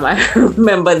 I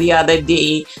remember the other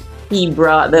day, he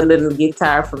brought the little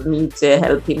guitar for me to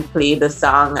help him play the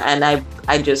song, and I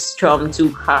just strummed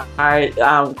 2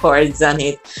 chords on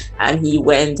it, and he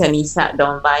went and he sat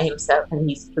down by himself and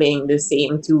he's playing the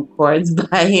same 2 chords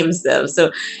by himself.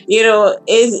 So,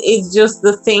 it's just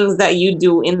the things that you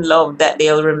do in love that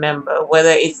they'll remember,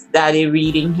 whether it's daddy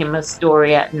reading him a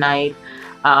story at night,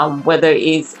 whether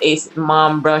it's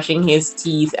mom brushing his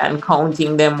teeth and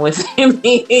counting them with him.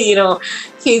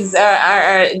 Kids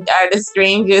are the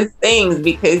strangest things,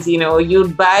 because you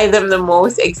buy them the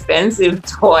most expensive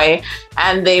toy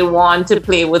and they want to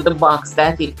play with the box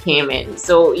that it came in.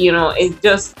 So it's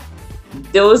just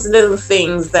those little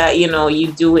things that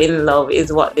you do in love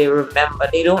is what they remember.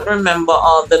 They don't remember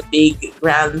all the big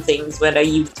grand things, whether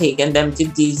you've taken them to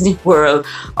Disney World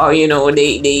or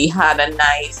they had a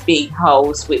nice big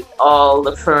house with all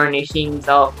the furnishings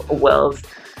of wealth.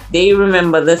 They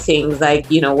remember the things like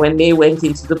when they went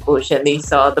into the bush and they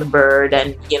saw the bird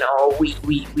and we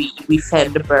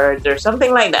fed the birds or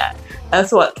something like that.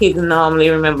 That's what kids normally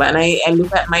remember. And I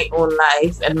look at my own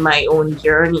life and my own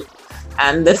journey,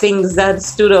 and the things that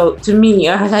stood out to me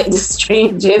are like the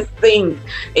strangest things.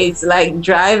 It's like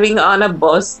driving on a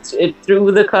bus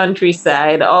through the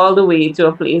countryside all the way to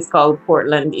a place called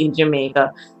Portland in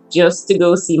Jamaica just to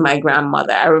go see my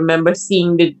grandmother. I remember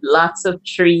seeing lots of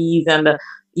trees and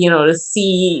the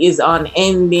sea is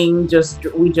unending.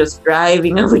 We're just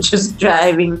driving and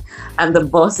and the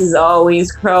bus is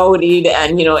always crowded,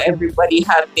 and everybody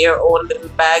had their own little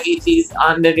baggages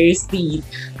under their seat,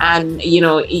 and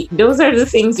those are the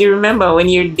things you remember when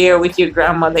you're there with your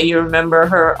grandmother. You remember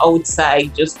her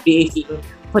outside just baking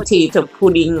potato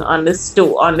pudding on the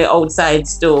stove, on the outside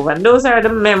stove, and those are the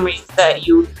memories that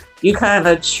you kind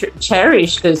of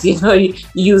cherish, because you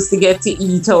used to get to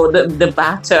eat out the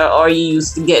batter, or you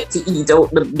used to get to eat out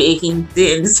the baking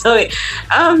tin. So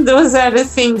those are the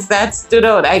things that stood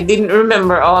out. I didn't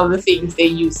remember all the things they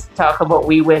used to talk about.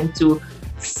 We went to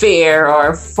fair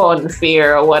or fun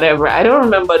fair or whatever. I don't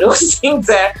remember those things.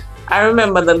 I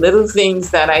remember the little things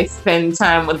that I spent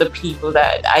time with the people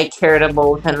that I cared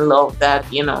about and loved, that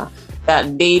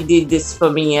that they did this for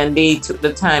me, and they took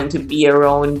the time to be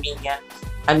around me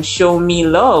and show me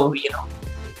love.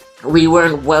 We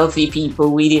weren't wealthy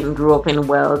people. We didn't grow up in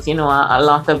wealth. A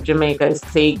lot of Jamaica is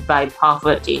plagued by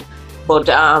poverty. But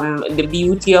the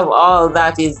beauty of all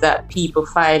that is that people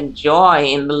find joy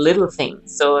in the little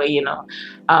things. So,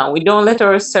 we don't let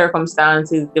our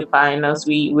circumstances define us.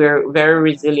 We're very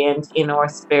resilient in our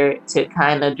spirit to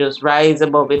kind of just rise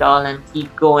above it all and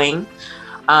keep going.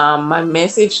 My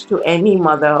message to any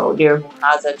mother out there who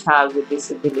has a child with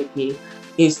disability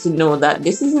is to know that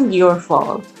this isn't your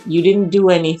fault. You didn't do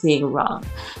anything wrong.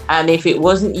 And if it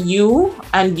wasn't you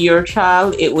and your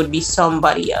child, it would be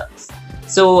somebody else.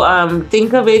 So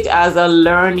think of it as a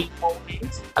learning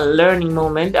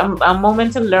moment, a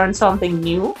moment to learn something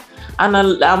new, and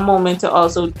a moment to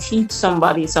also teach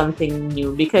somebody something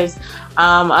new. Because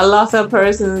a lot of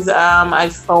persons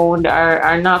I've found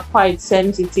are not quite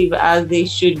sensitive as they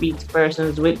should be to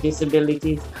persons with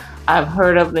disabilities. I've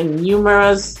heard of the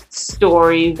numerous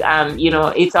stories, and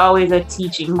it's always a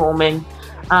teaching moment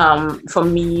for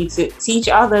me to teach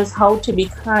others how to be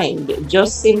kind.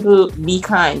 Just simple be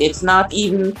kind. It's not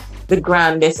even the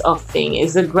grandest of thing.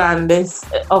 It's the grandest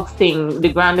of thing.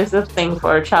 The grandest of thing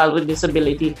for a child with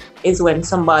disability is when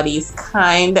somebody is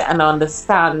kind and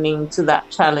understanding to that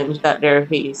challenge that they're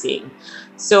facing.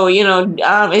 So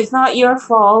it's not your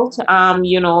fault.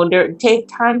 Take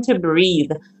time to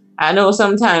breathe. I know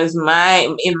sometimes in my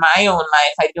own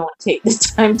life, I don't take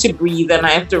the time to breathe, and I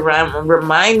have to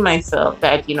remind myself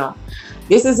that,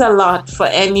 this is a lot for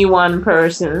any one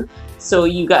person. So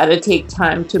you got to take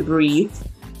time to breathe,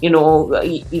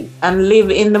 and live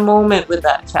in the moment with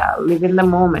that child. Live in the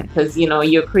moment, because,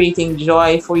 you're creating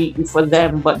joy for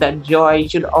them, but that joy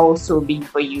should also be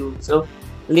for you. So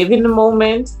live in the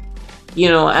moment,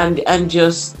 and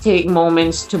just take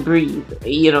moments to breathe.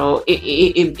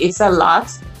 It's a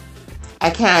lot. I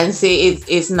can't say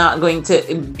it's not going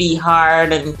to be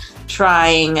hard and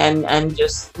trying and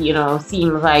just,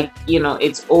 seem like,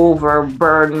 it's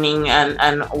overburdening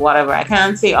and whatever. I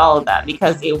can't say all of that,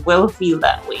 because it will feel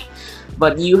that way.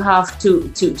 But you have to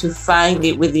find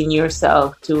it within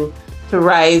yourself to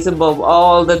rise above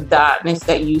all the darkness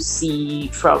that you see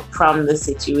from the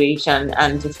situation,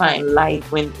 and to find light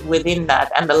within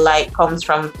that. And the light comes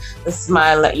from the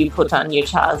smile that you put on your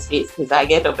child's face. Because I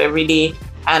get up every day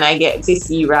and I get to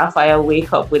see Rafael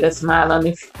wake up with a smile on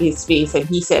his face, and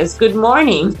he says, "Good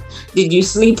morning. Did you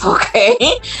sleep okay?"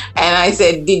 And I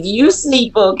said, "Did you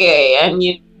sleep okay?" And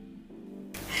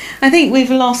I think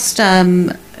we've lost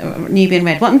Nubian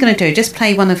Red. What I'm going to do, just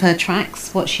play one of her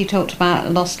tracks, what she talked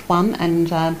about, Lost One, and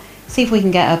see if we can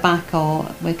get her back, or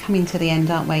we're coming to the end,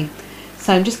 aren't we?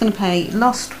 So I'm just going to play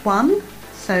Lost One,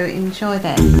 so enjoy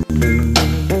that.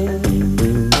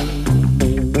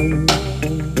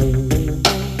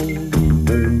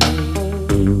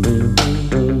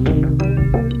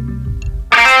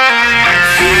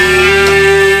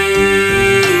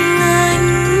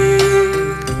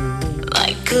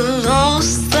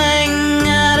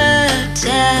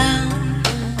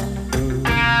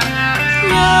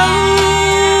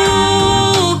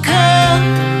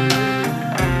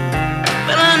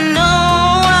 But I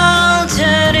know I'll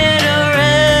turn it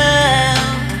around.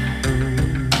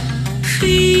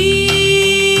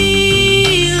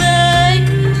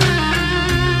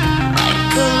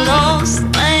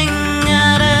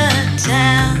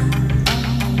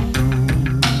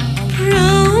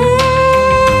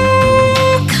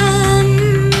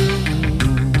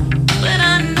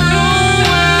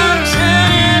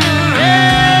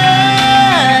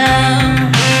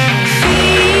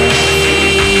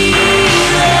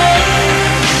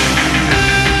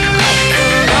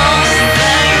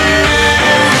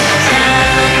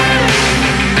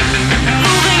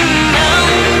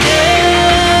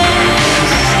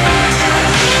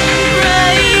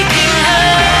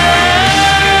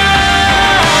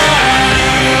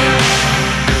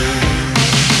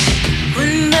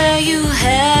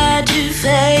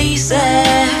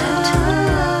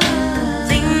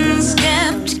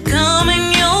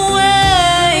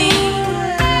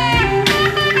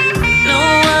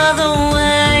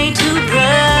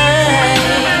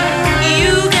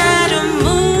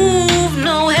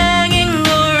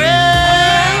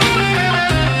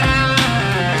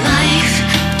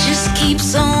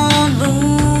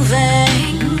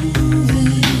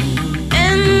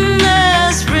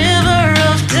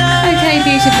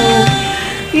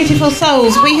 beautiful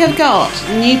souls. We have got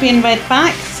Nubian Red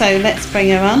back, so let's bring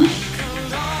her on.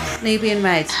 Nubian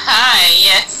Red. Hi,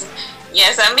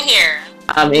 yes, I'm here.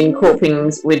 In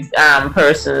coping with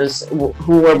persons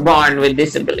who were born with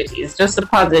disabilities, just the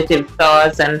positive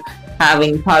thoughts and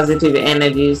having positive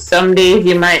energies. Some days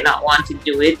you might not want to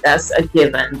do it, that's a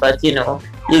given, but you know,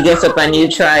 you get up and you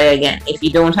try again. If you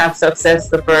don't have success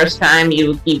the first time,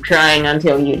 you keep trying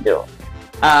until you do.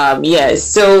 Yes,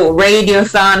 so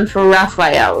Radiothon for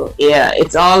Rafael. Yeah,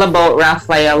 it's all about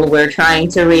Rafael. We're trying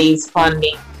to raise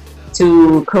funding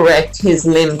to correct his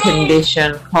limb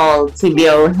condition called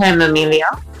tibial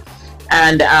hemiplegia.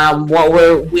 And our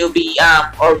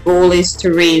goal is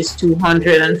to raise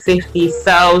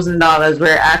 $250,000.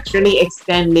 We're actually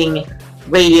extending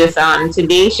Radiothon.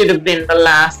 Today should have been the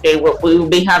last day. We will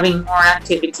be having more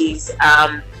activities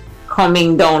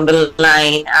coming down the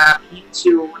line in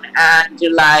June and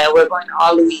July. We're going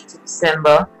all the way to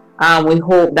December. We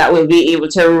hope that we'll be able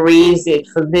to raise it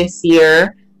for this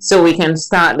year, so we can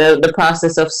start the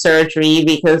process of surgery,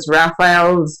 because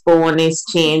Rafael's bone is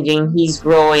changing, he's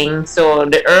growing. So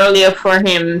the earlier for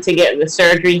him to get the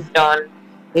surgery done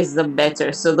is the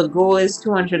better. So the goal is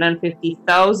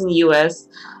 250,000 US.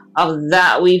 Of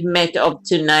that, we've met up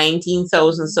to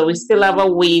 19,000. So we still have a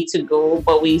way to go,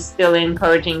 but we still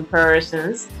encouraging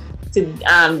persons to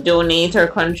donate or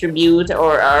contribute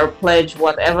or pledge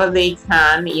whatever they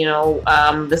can. You know,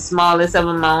 the smallest of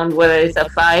amount, whether it's a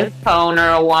 £5 or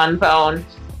a £1,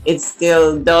 it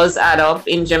still does add up.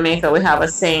 In Jamaica, we have a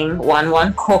saying,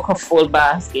 one cook a full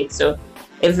basket. So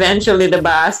eventually the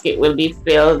basket will be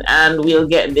filled and we'll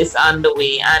get this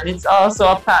underway. And it's also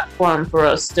a platform for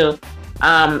us to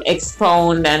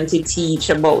expound and to teach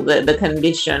about the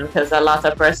condition, because a lot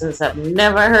of persons have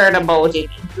never heard about it,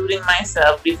 including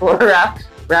myself. Before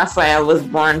Rafael was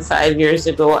born 5 years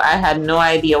ago, I had no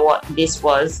idea what this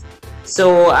was.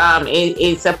 So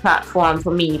it's a platform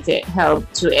for me to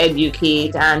help to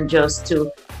educate and just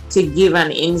to give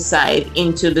an insight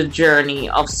into the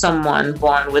journey of someone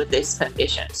born with this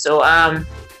condition. So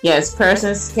yes,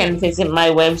 persons can visit my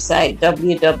website,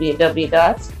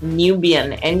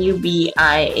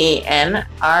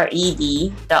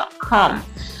 www.nubianred.com,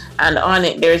 and on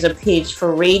it there's a page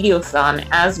for Radiothon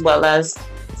as well as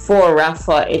for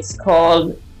Rafa. It's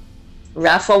called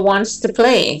Rafa Wants to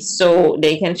Play, so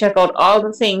they can check out all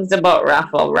the things about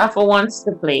Rafa. Rafa Wants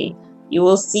to Play. You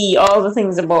will see all the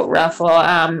things about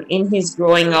Rafa in his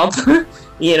growing up.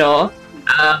 You know,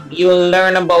 you will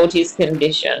learn about his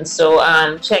condition. So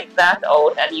check that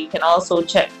out, and you can also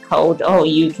check out how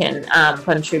you can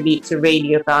contribute to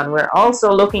Radiothon. We're also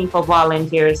looking for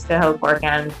volunteers to help our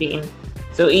campaign.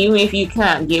 So even if you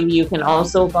can't give, you can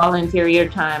also volunteer your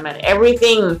time and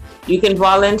everything. You can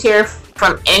volunteer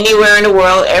from anywhere in the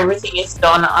world. Everything is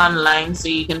done online, so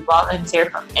you can volunteer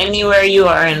from anywhere you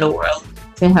are in the world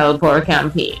to help our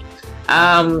campaign.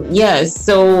 Yes,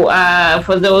 so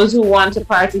for those who want to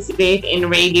participate in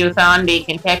Radiothon, they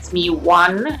can text me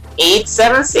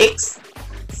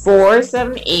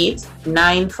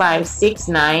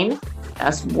 1-876-478-9569.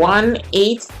 That's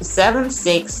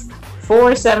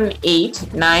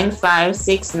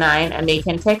 1-876-478-9569, and they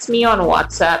can text me on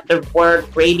WhatsApp the word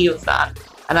Radiothon,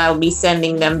 and I'll be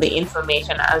sending them the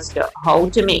information as to how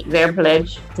to make their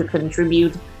pledge to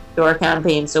contribute to our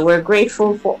campaign. So we're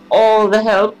grateful for all the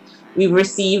help we've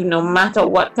received, no matter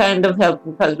what kind of help,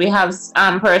 because we have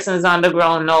persons on the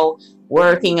ground now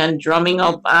working and drumming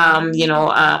up.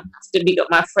 To big up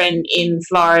my friend in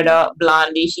Florida,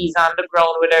 Blondie. She's on the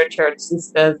ground with her church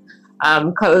sisters,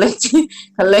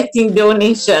 collecting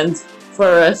donations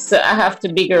for us. So I have to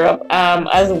big her up,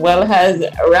 as well as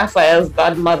Rafael's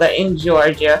godmother in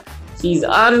Georgia. She's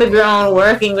on the ground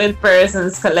working with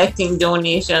persons, collecting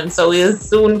donations. So we'll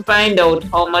soon find out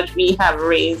how much we have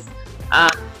raised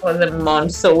for the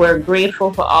month. So we're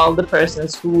grateful for all the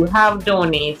persons who have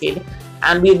donated,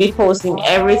 and we'll be posting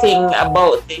everything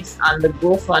about this on the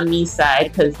GoFundMe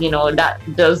side, because you know that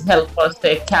does help us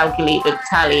to calculate the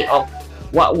tally of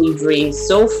what we've raised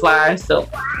so far. So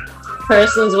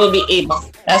persons will be able,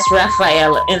 that's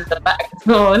Rafael in the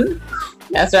background.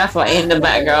 That's Rafa in the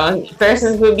background.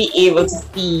 Persons will be able to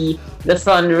see the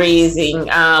fundraising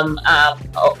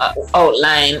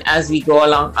outline as we go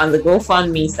along on the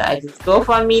GoFundMe site. It's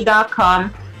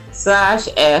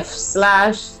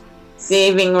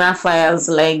gofundme.com/f/Saving Rafael's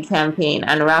Leg Campaign.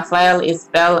 And Rafael is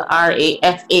spelled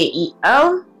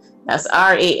Rafael. That's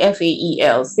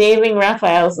Rafael. Saving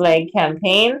Rafael's Leg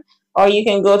Campaign. Or you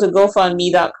can go to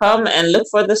gofundme.com and look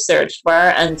for the search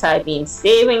bar and type in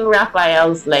Saving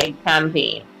Rafael's Leg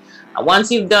Campaign. Once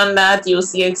you've done that, you'll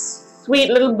see a sweet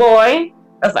little boy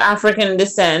of African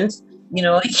descent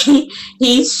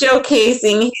he's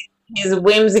showcasing his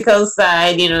whimsical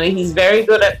side. He's very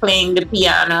good at playing the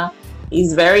piano.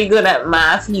 He's very good at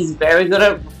math. He's very good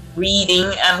at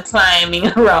reading and climbing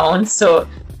around. So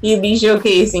he'll be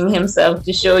showcasing himself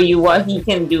to show you what he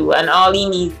can do. And all he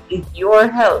needs is your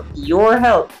help. Your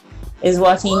help is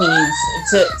what he needs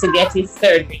to get his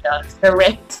surgery done, to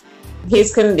correct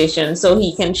his condition, so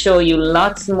he can show you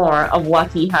lots more of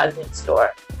what he has in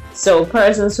store. So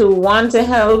persons who want to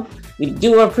help, we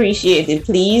do appreciate it.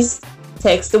 Please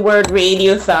text the word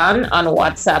Radiothon on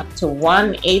WhatsApp to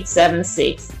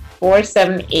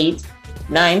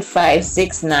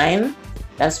 1-876-478-9569.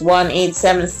 That's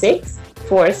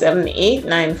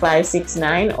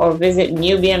 1-876-478-9569, or visit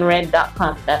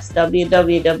nubianred.com. That's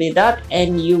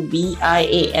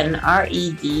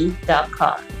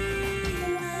www.nubianred.com.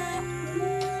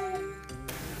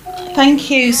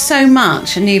 Thank you so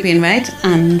much, Nubian Red,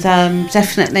 and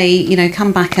definitely,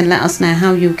 come back and let us know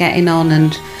how you're getting on,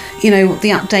 and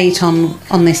the update on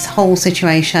this whole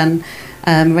situation,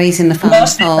 raising the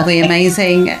funds for the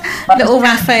amazing little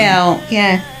Rafael.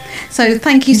 Yeah. So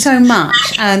thank you so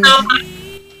much. And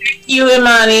thank you,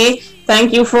 Imani.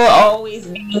 Thank you for always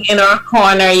being in our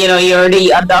corner. You're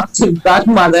the adoptive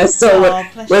godmother, so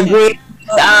we're grateful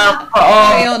for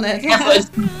all efforts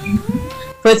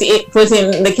put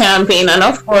in the campaign. And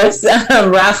of course,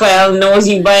 Rafael knows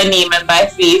you by name and by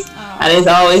face, and is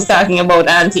always talking about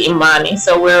Auntie Imani.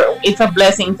 So it's a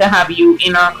blessing to have you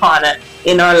in our corner,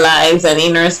 in our lives, and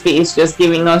in our space, just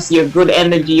giving us your good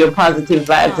energy, your positive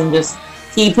vibes, and just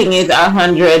keeping it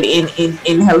 100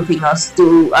 in helping us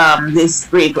do this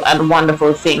great and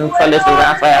wonderful thing for little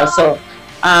Rafael. So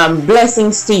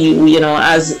blessings to you,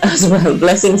 as well.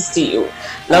 Blessings to you.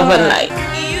 Love and light.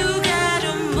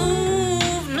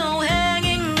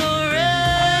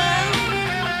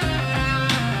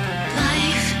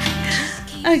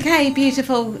 Okay,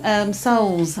 beautiful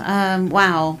souls.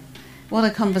 Wow, what a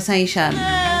conversation.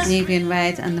 Nubian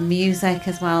Red, and the music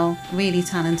as well. Really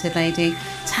talented lady,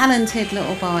 talented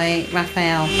little boy,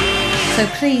 Rafael. So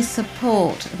please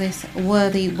support this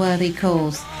worthy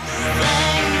cause.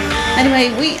 Anyway,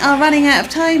 we are running out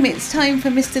of time. It's time for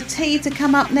Mr. T to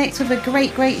come up next with a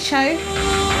great show.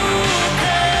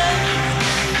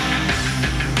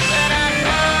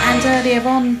 And earlier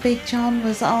on, Big John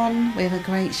was on with a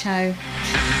great show.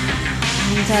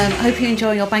 And I hope you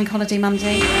enjoy your Bank Holiday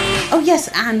Monday. Oh yes,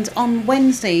 and on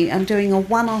Wednesday I'm doing a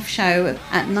one-off show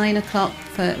at 9 o'clock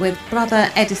with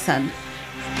Brother Edison.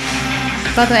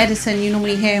 Brother Edison, you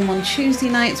normally hear him on Tuesday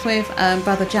nights with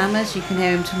Brother Jammers. You can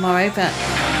hear him tomorrow, but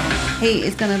he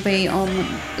is going to be on.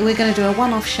 We're going to do a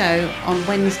one-off show on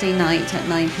Wednesday night at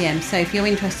 9 p.m. So if you're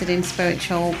interested in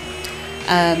spiritual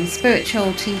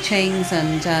teachings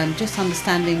and just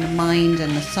understanding the mind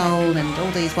and the soul and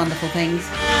all these wonderful things,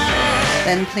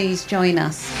 then please join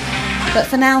us. But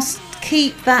for now,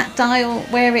 keep that dial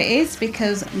where it is,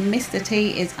 because Mr.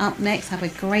 T is up next. Have a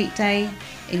great day,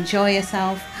 enjoy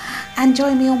yourself, and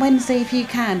join me on Wednesday if you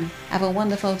can. Have a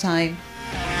wonderful time.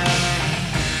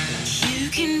 You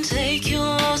can take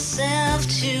yourself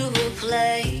to a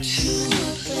place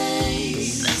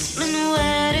that's been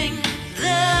waiting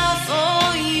there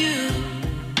for you.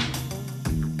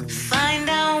 Find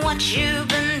out what you've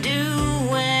been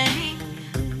doing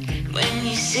when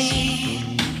you see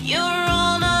you're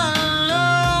all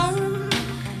alone.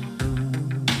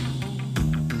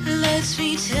 Let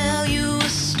me tell you a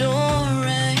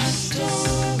story.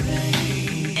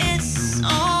 It's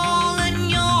all in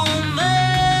your mind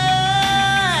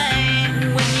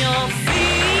when you're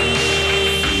feeling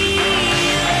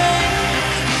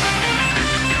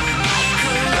like a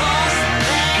lost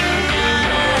thing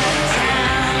out of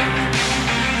town.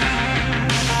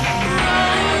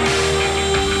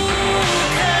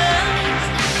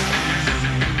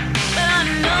 But I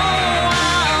know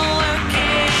I'll work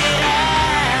it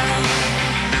out.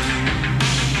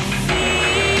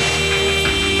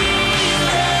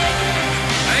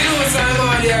 I know what's I'm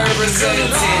on there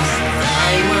representing.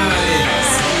 I'm on it.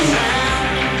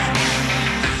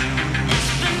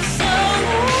 It's been so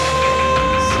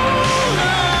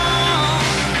long.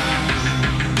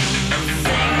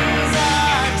 Things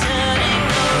are turning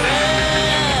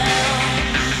around.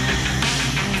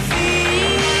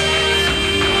 Feeling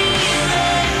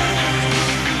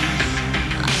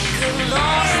like a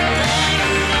lost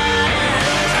thing out of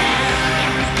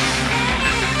town.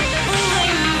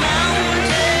 Moving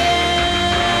mountains,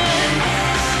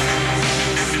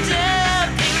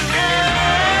 stepping out.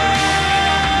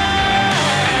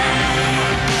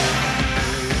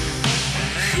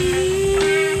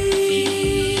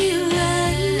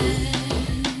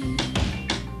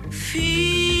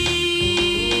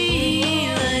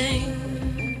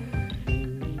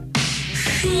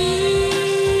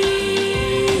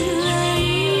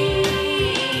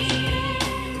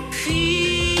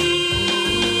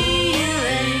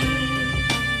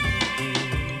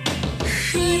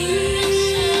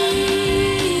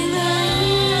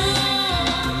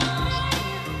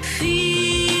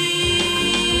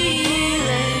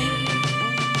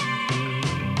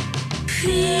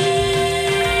 feel